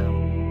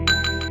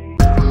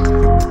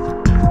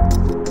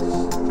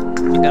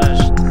 I'm gonna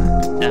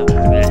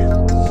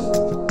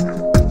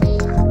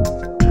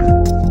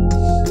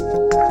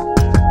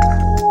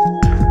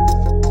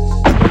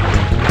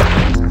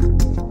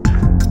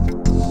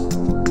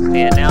So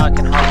yeah, now I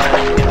can hold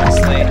it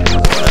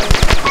endlessly.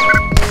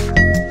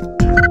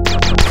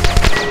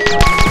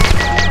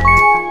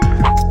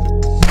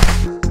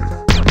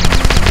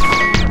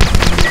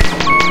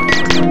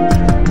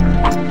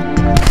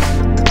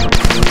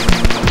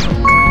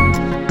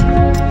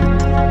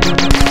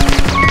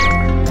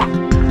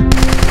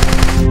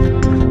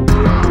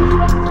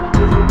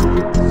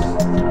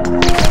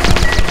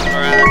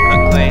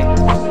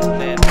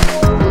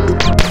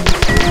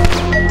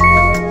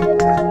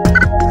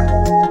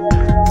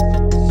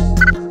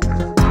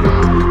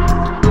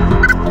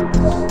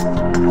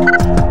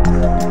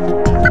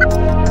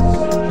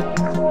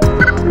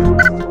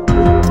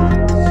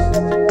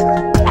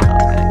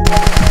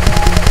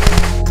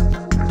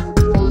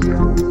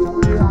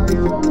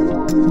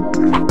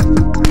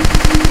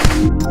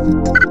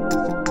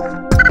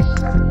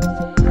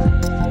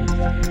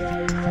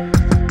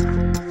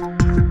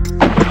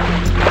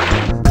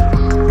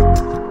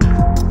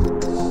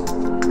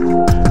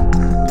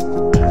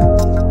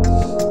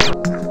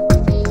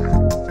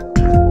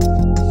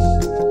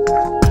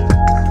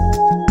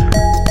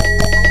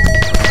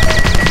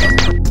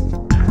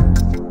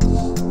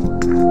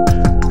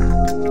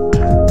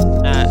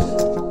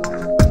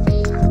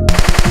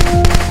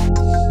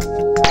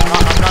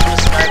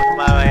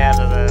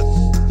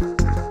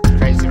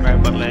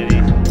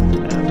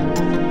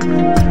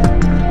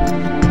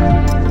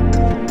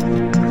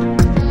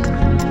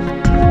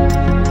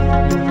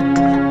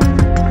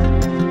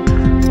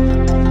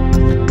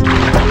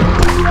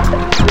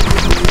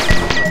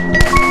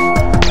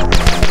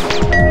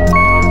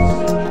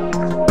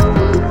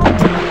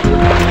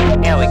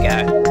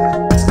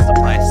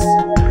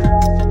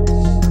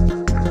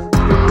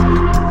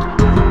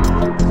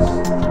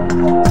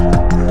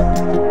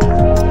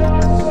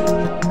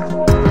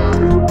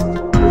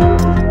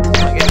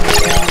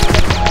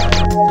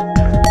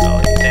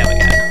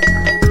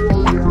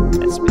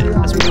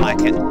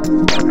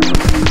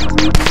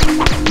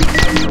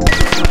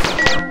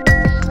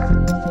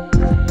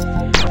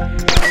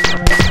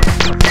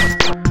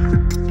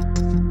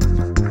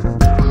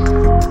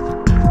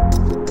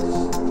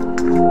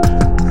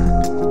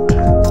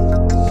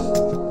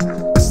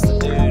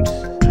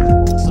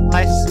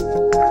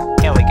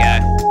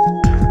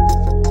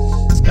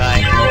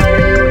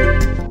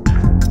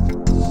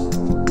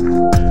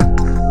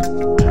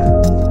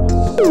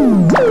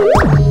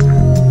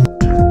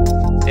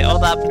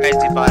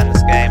 upgrades you buy in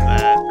this game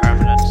are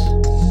permanent.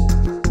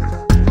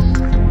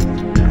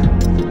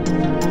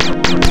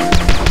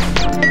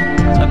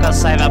 So I've got to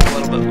save up a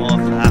little bit more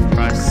for half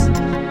price.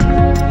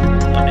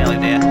 I'm nearly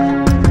there.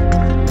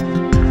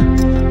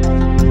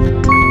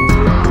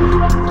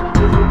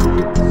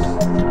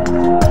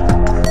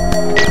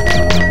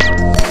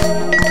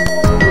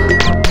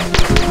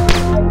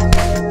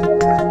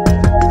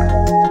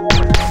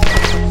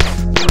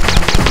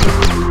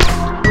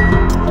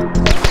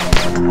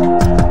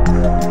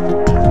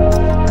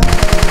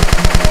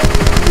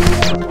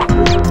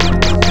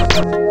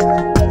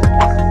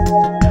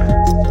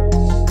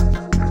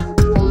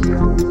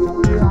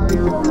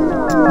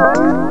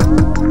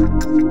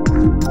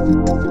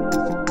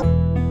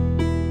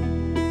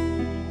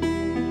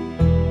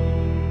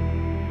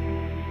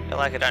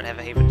 Like I don't have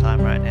a heap of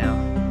time right now,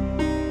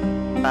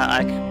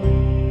 but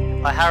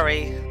if I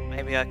hurry,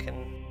 maybe I can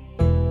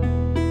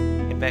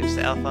get back to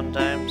the Alphon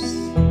Domes.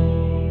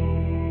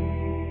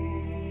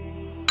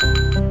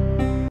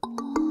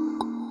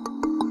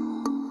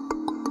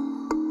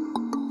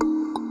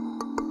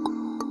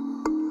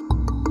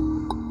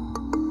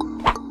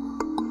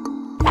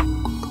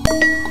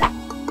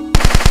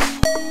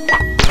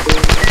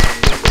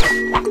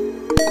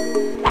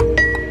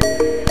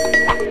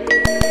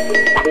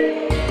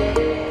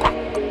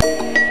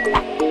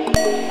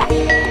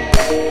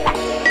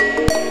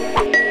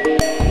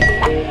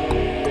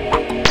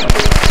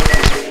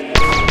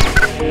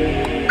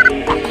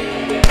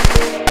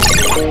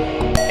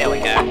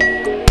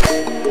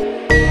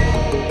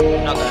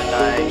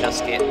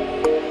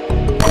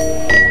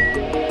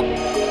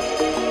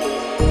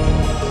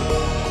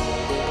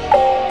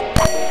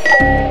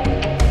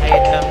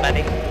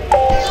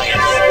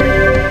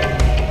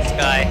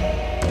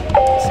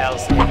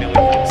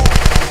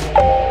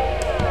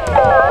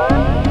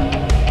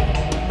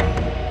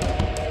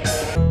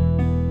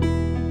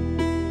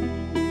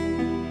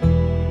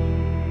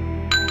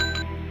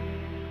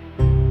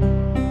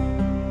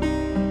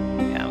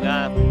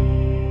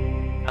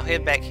 I'll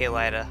head back here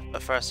later,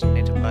 but first I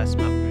need to buy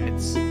some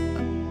upgrades.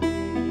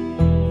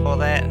 For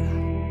that,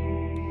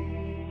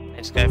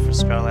 let's go for a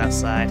stroll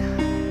outside.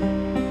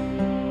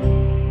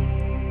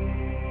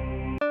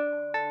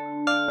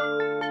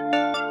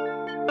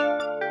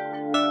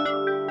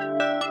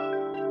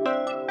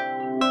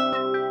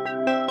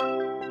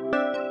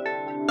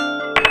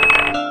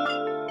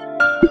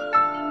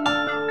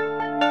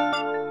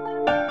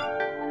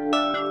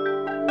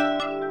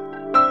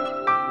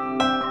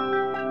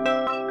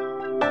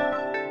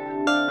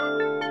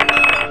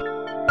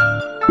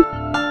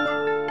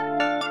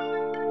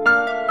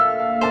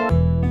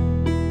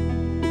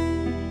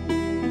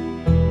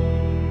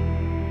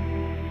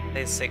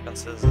 these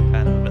sequences are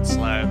kind of a bit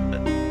slow,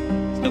 but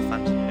still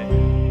fun to do.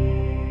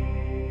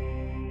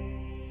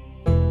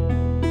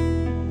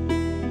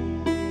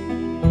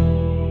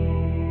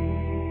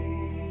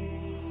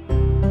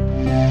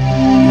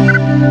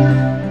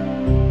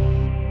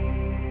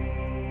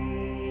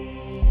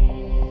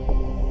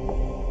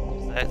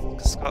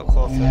 Scott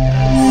Cawthon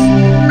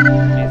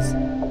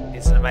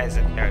he's an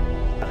amazing character,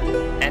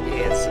 and he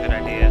has a good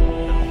idea of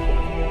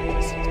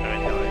interesting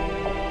storytelling.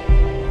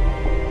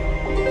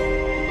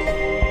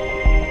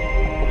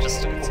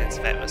 Just a good sense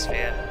of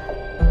atmosphere.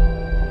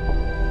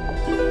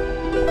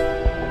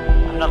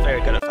 I'm not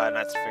very good at Five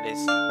Nights at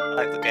Freddy's. I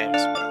like the games,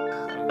 but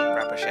I'm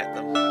rubbish at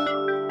them.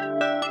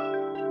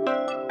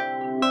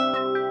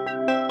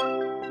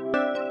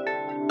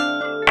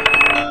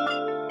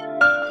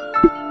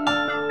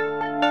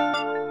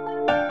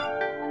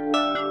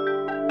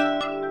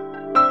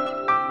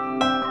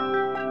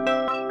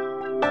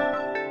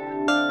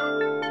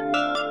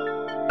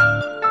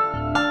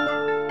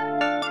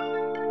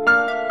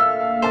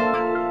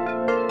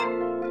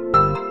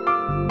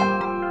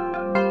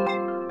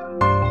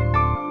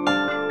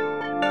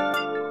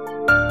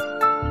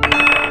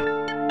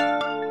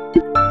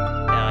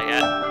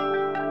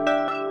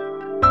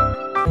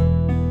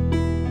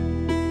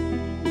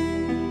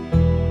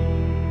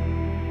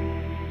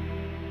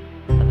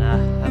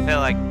 I feel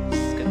like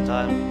it's a good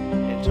time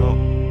to talk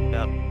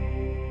about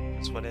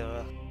just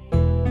whatever.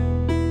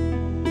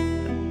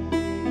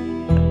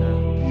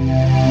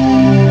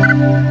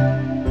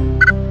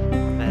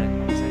 I've had a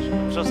conversation.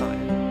 I'm sure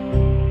something.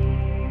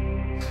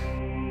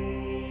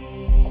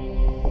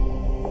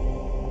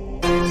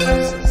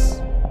 This is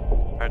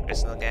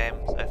progress in the game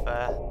so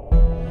far.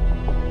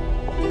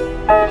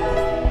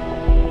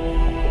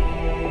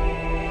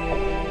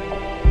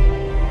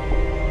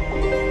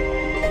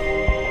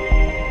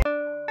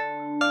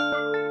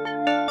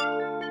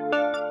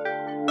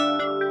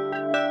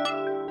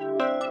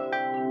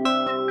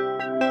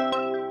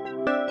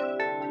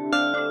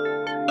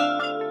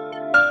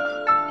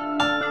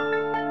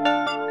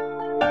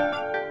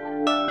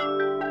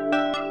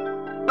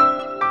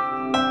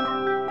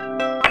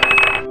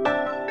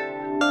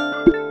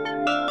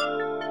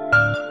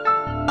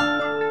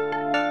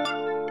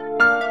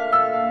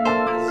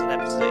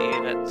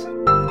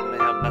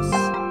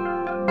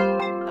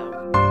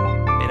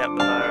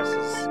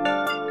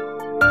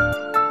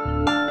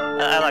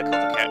 I like all the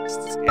characters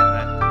in this game though.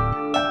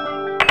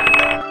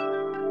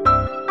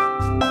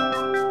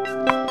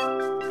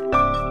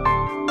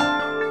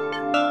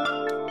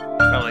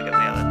 Probably give the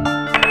other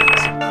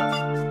some love.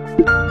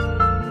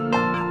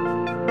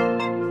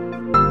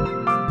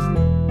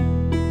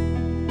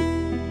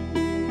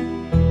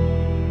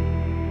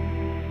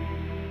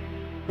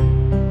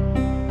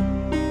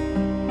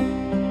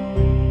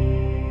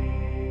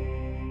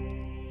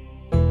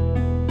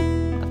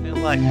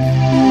 I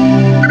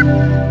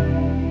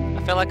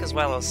feel like as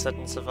well as Sid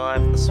and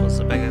Survive, this was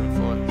a big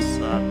influence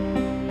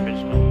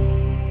original.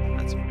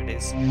 That's what it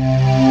is.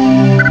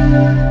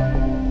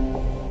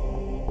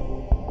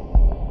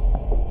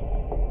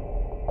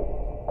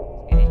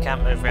 And you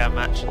can't move around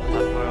much in the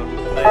hub world.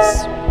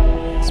 There's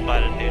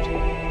Spider Dude.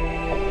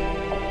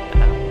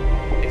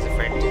 He's a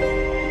friend.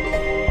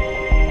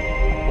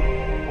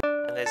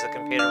 And there's a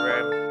computer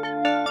room.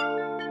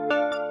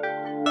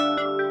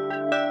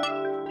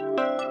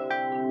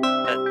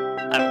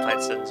 I haven't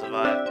played Sid and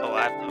Survive. Oh,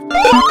 I've played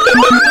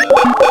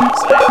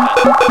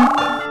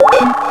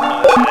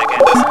that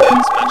game doesn't have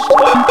as much to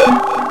it.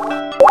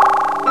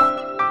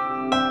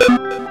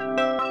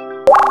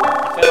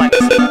 I feel like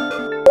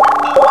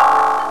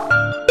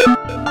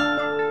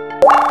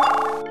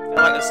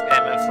this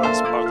game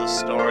influenced more of the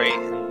story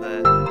and the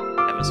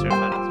atmosphere of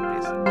Five Nights at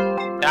Freddy's.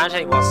 There aren't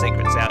any more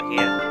secrets out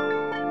here.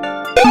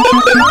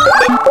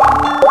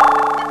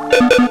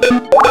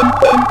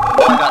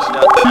 All I got to do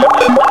at the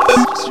moment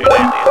is just shoot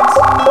aliens.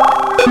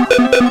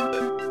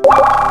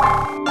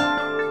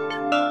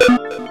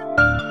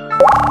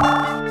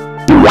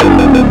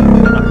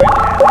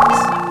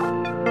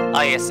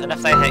 Oh yes, and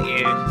if they hit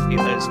you, you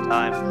lose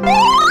time.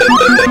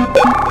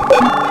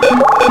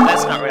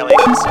 That's not really a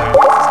concern,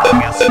 because there's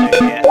nothing else to do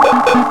here.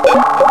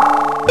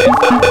 Get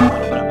fun with a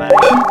little bit of money.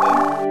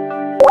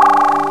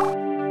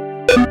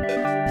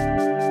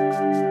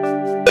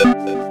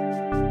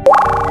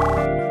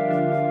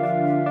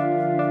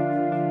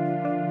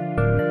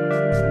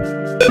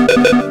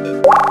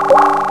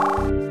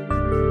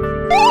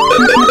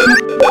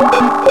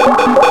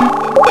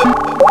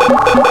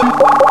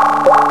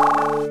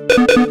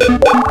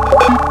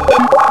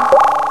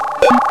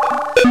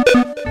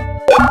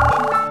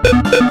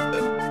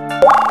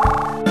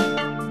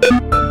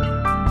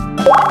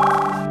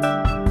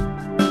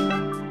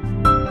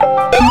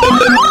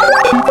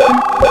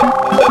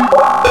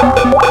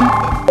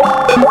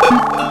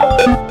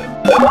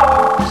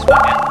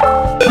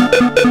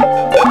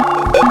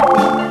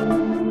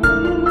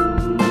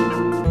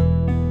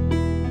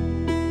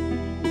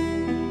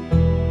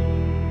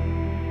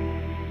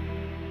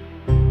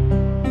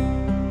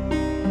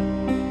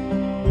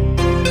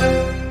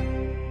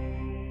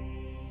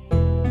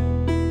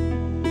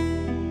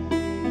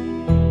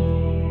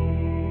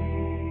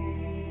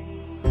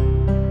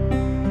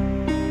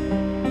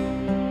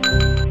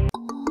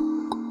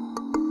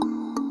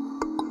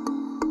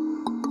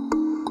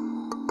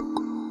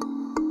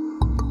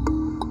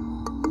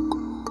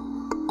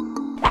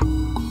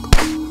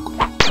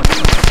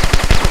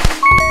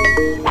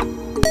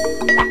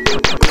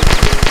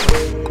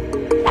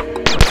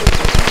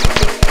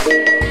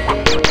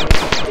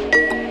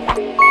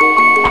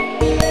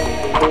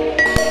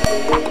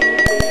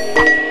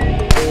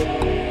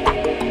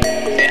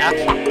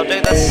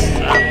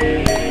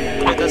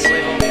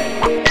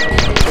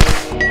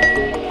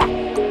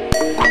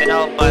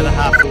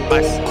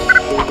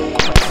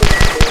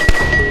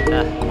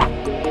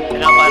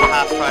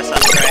 price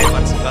upgrade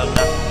once I've got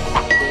enough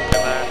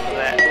for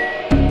that.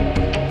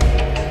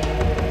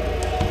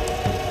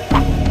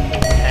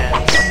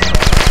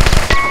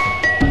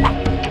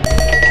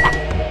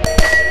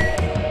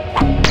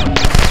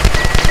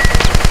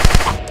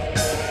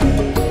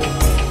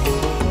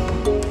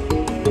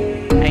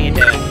 How you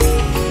doing?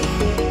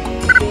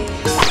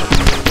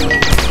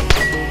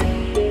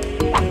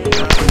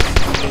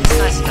 It's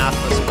nice enough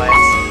this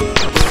place.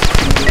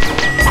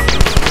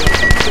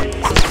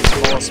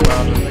 Smallest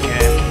world in the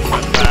game,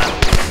 but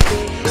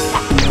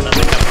there's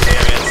only a couple of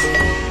areas.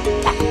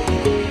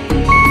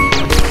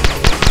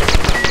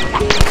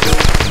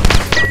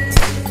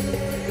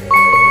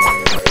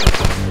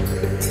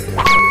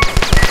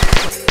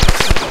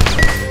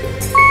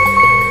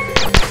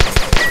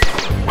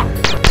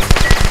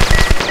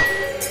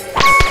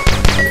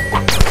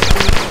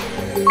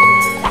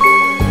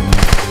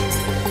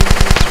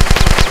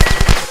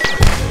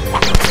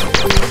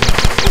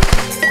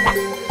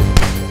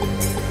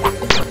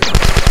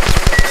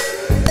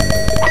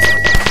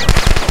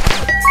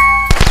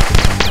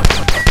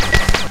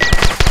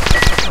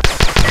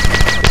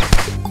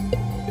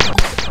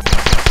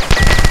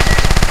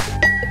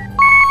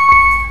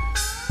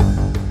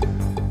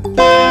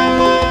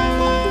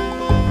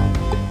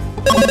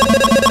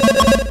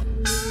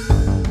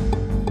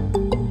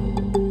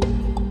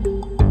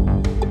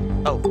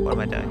 Oh, what am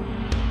I doing?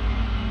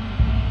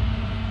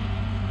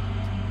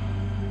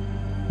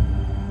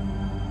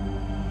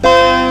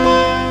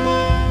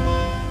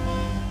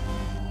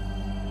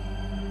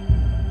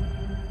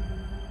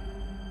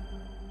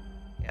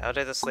 Yeah, I'll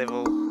do this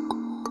level.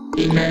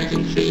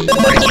 Emergency.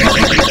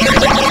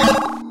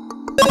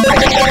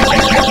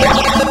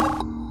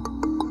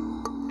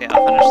 Yeah,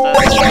 I'll finish this.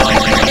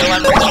 I'll do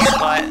one more boss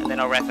fight and then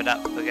I'll wrap it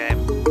up for the game.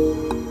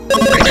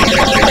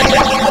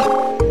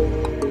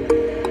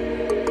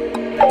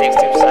 The next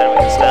episode we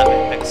can start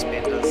with big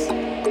spenders.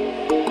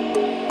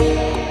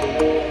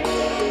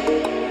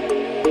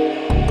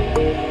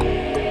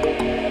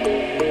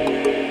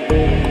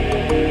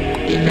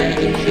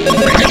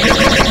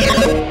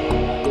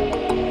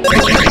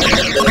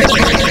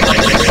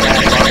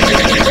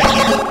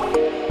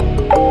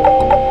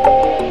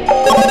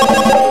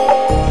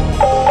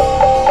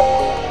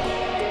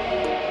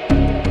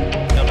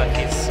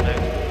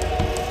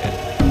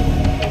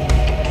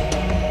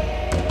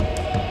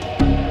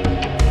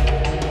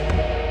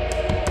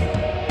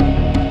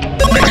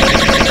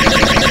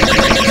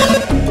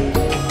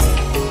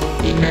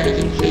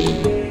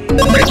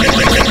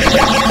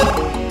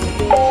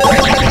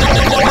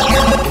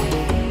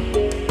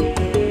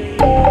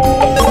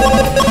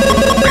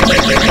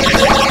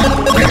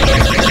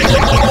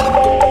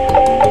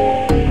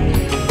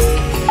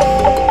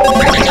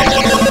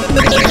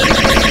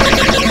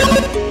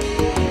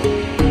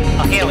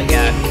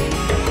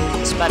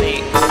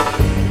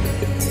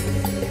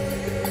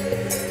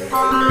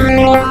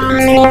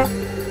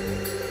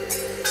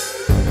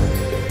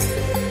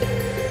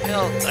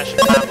 I should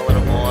climb a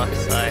little more,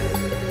 so...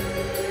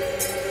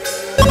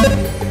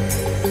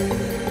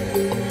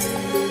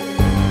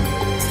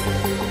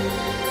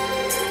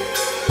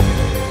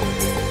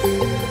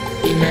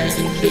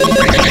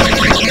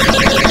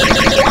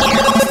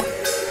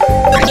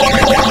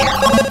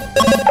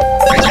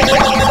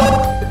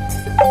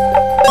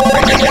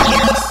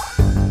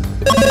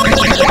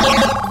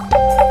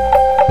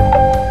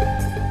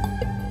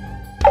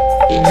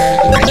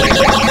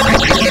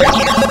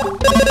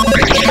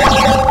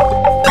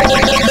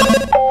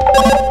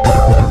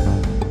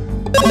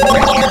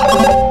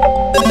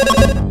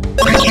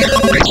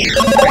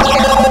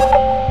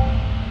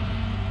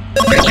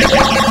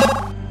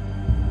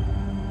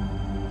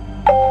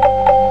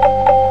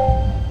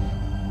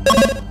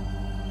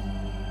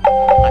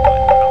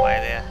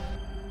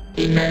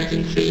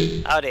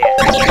 Emergency. Oh dear.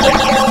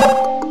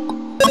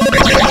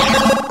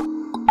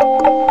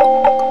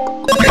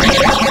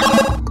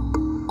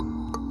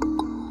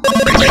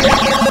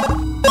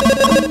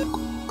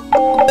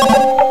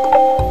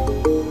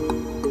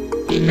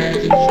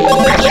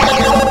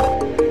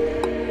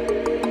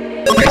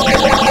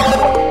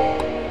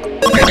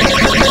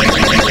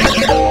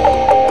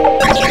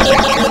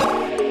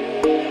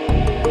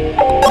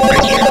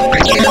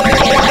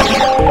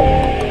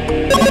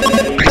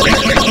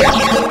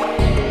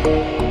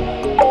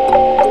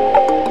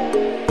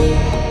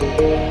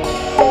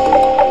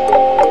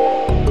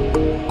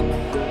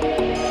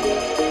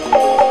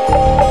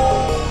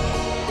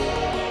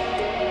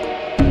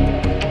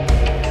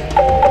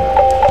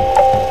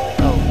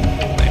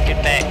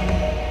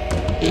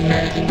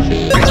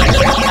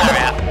 Power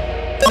out.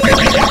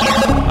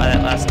 By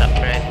that last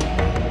upgrade.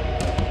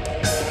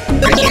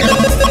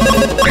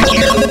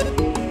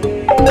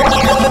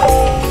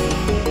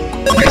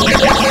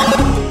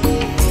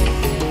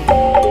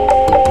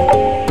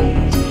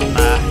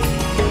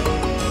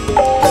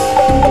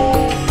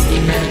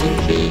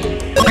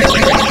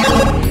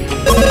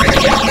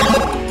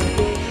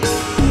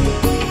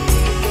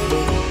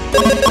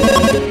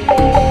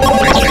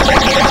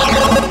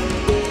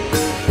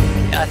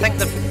 Yeah, I think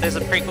there's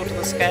a prequel to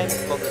this game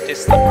called the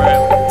Desolate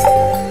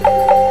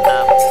Room.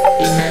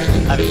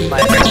 haven't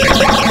played it.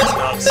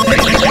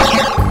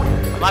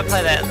 I might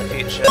play that in the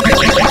future.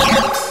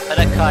 But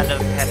it kind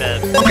of had a...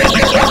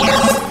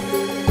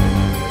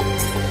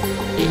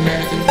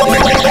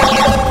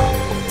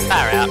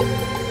 Far out.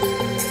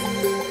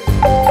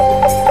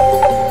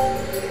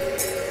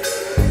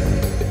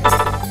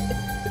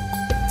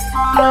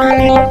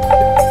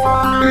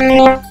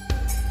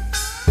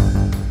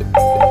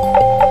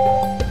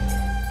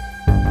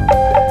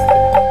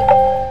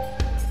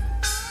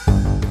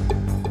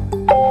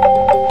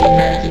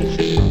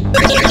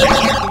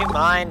 Do you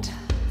mind?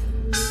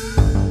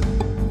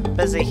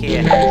 Busy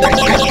here.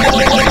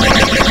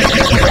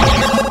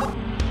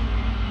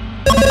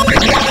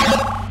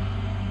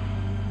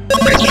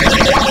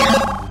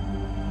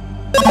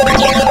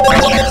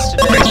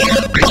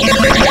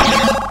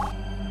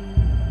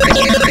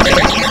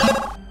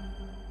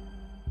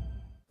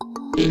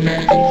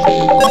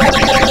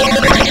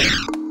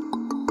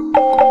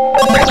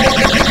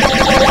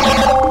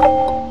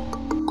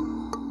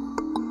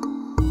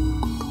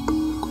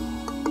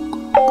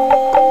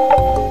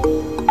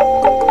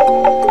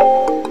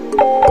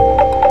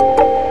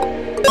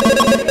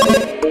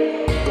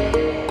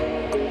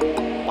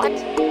 What?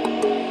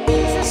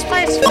 What's this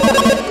place for?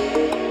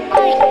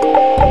 Why?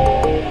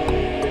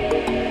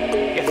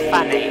 You're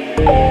funny.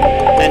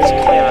 That's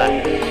clever.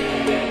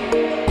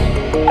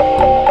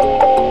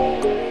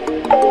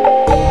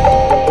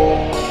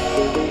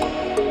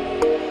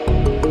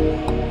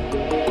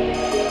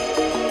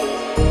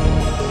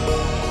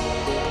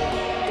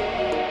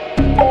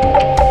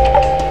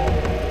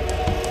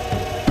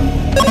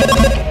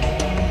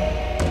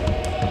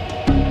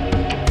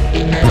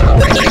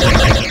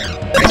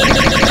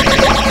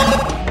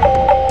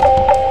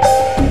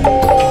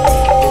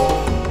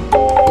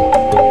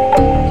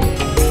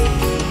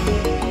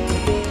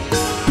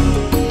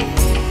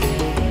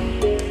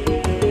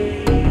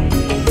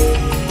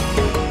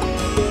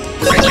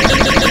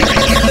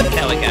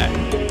 There we go.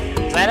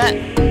 Is that it?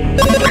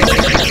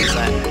 Is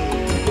that?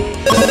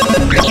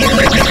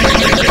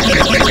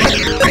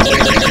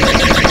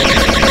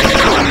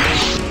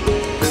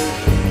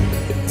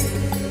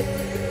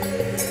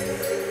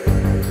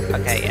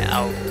 Okay, yeah,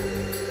 I'll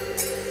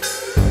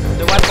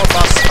do one more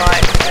boss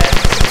fight and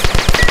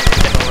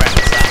then we'll wrap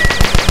this up.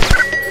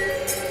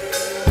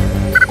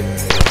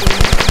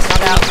 It's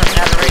not out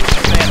of reach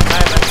of me at the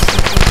moment.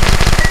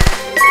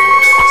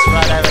 It's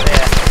right over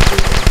there.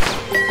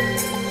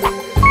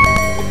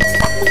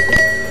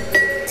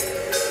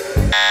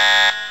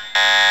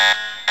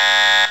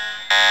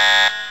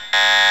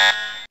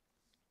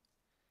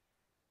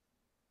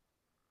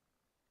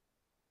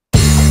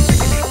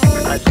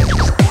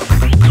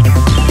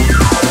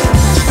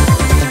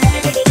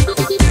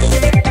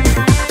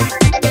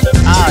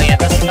 Oh yeah,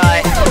 this guy.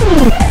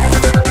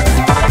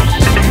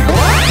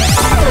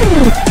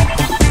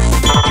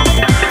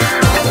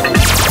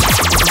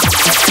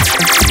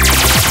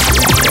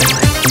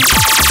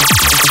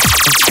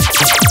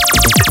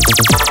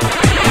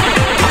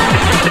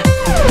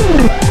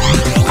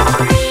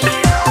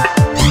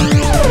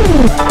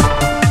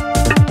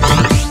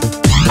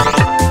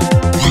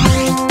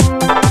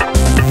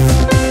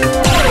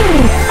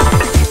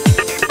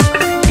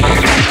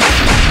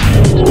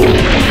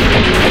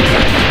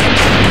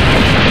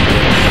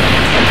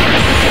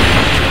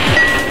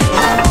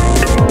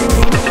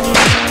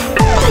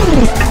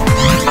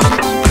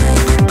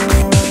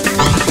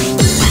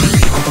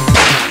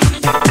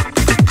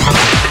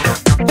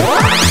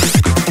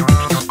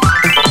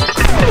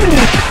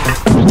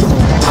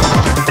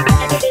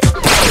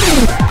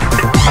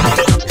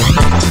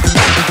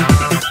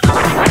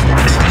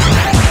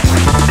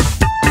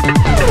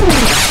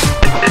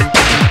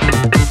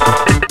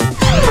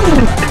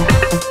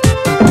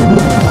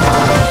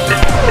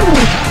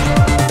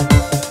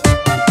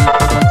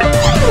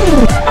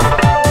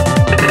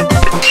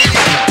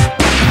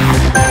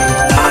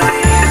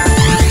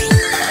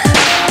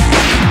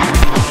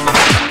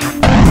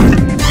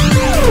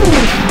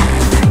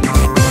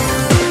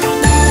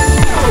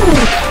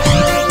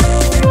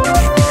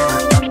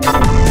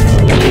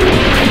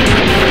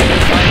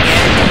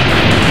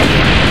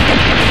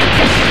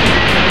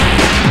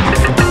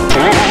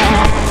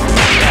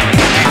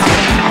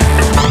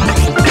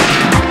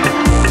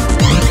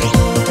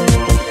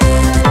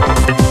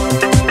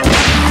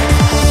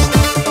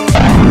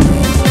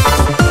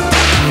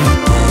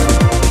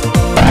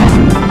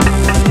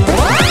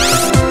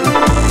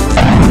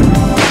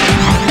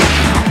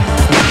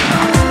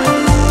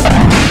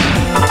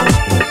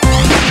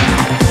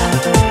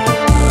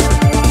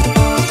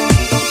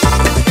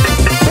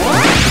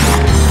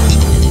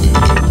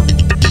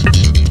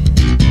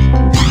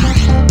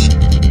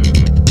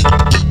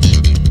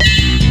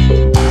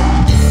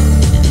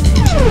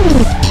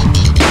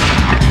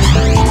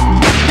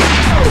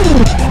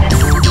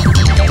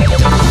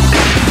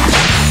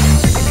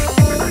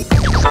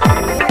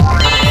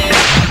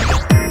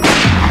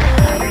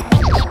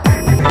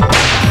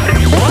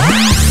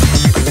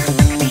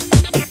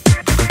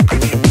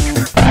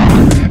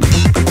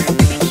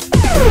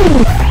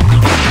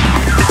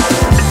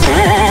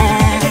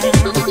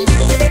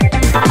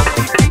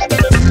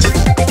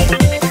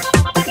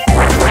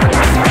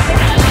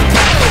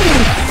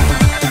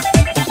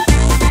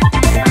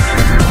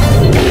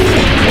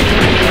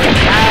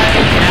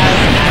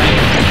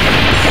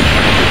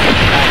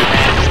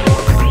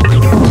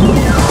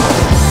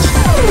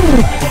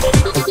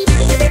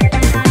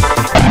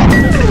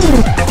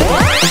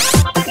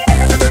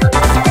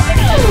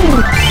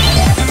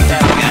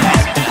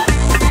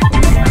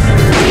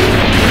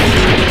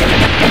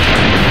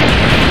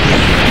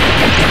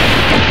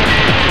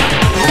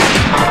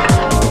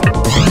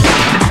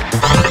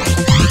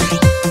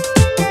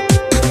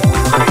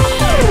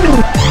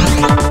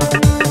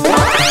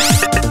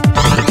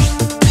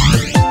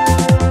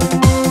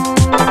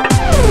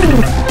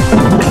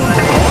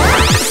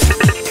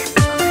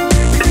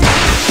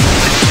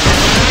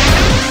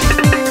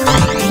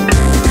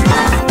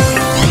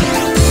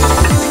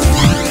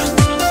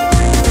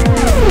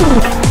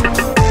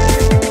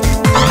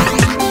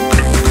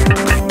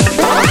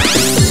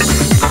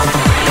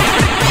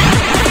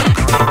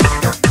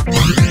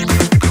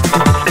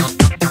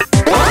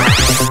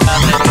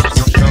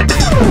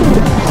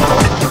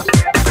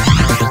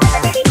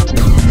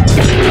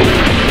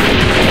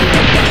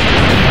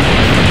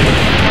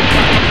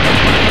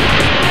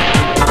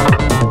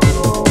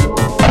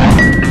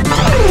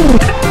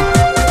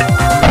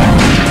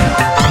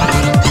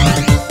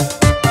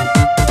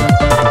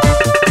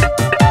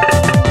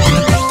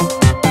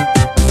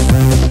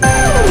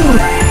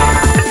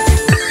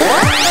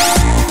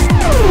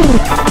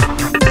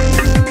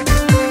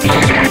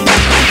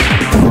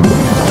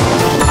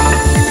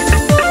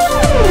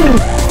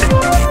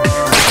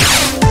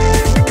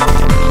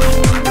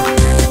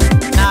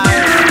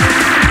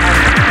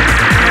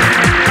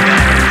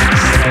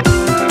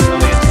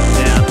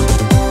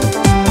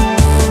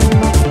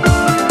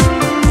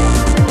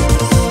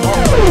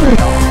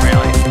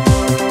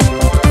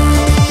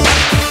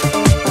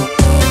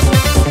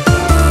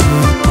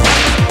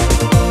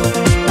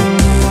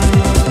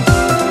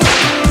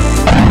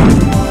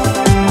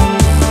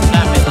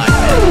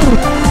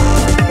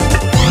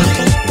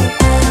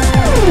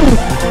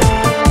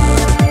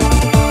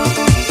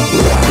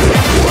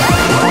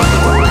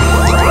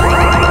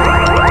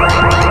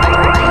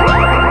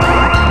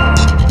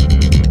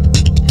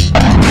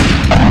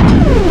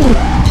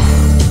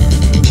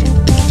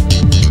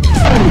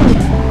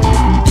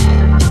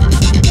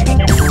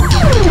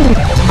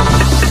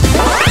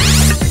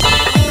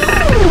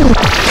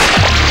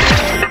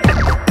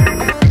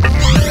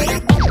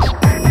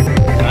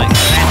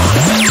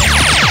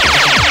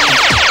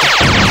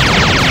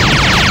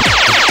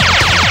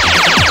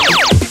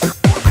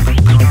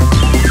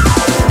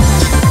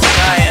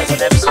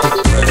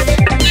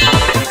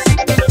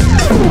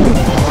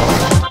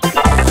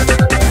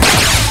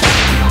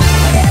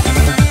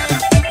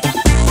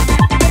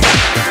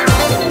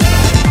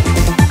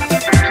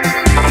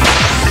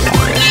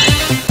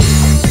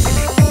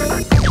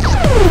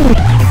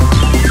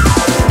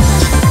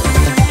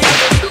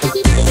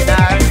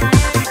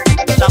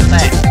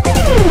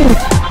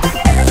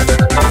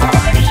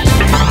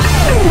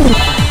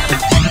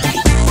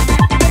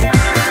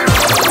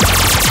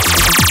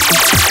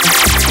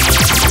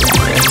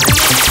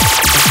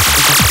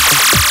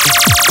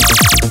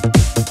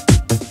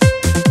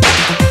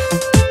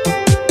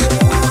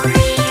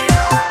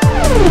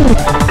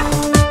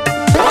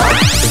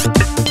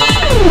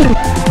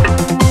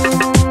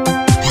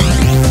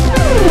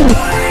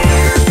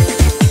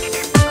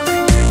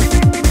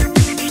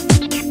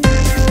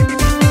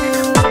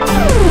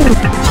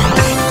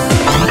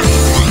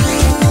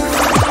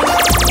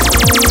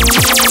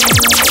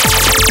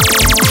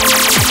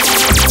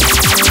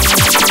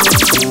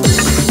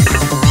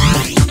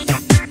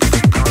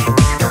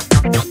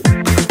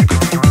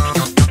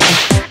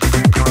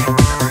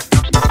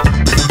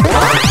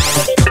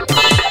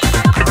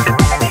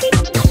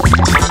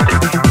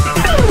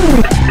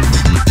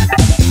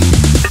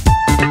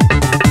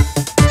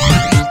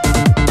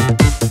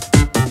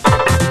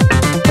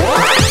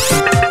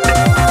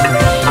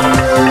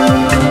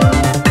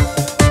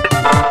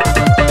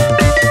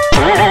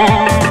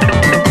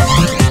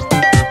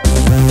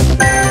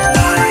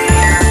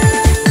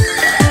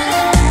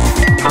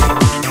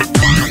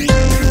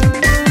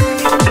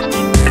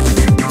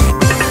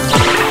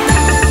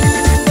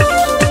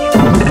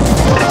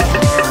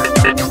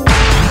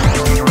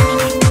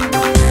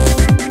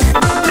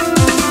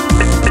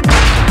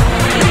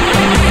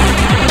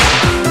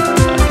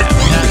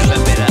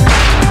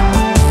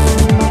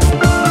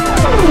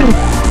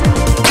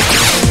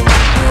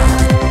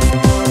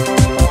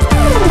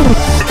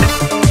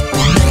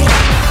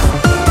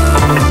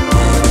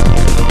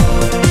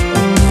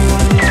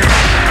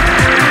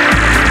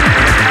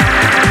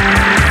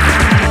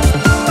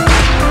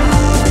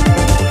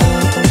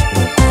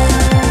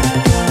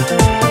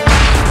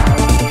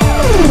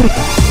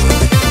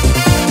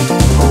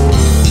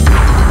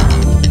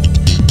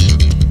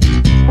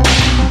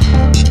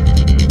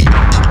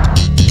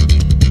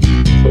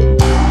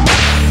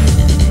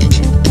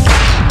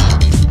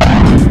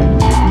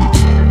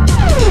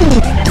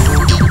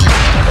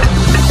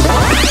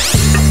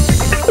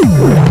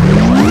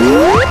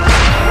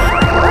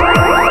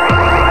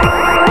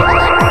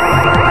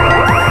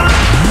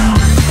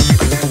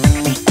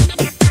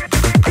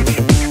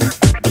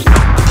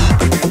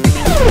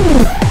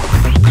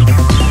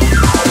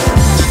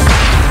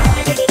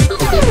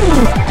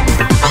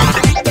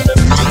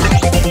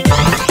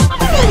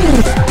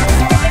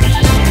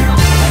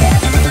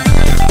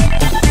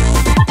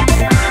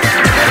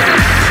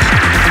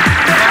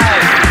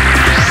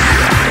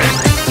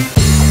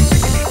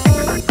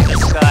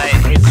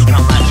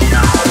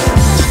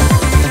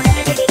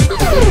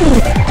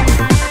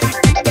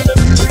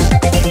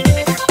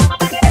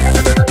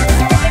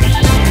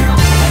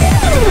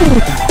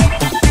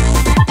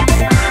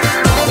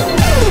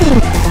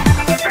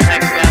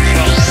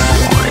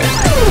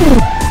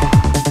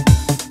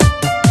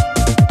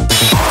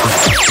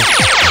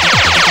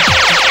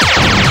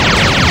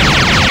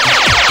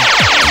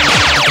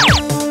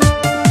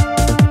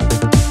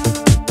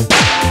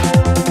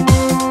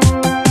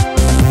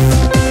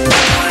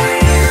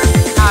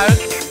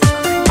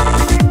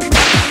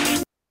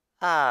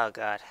 Oh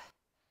god.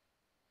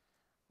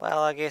 Well,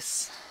 I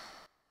guess...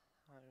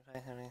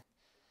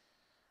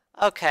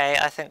 Okay,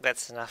 I think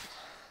that's enough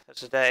for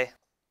today.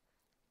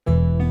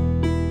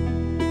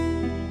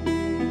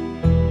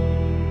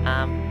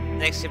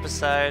 Next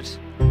episode,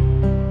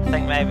 I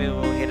think maybe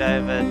we'll head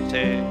over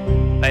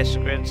to base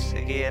grids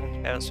again.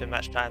 We haven't spent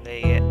much time there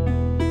yet.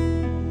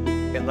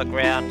 We can look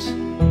around,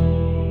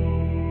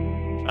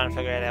 try and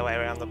figure out our way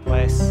around the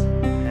place,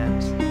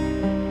 and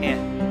yeah.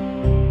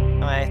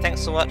 Anyway,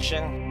 thanks for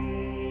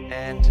watching,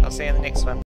 and I'll see you in the next one.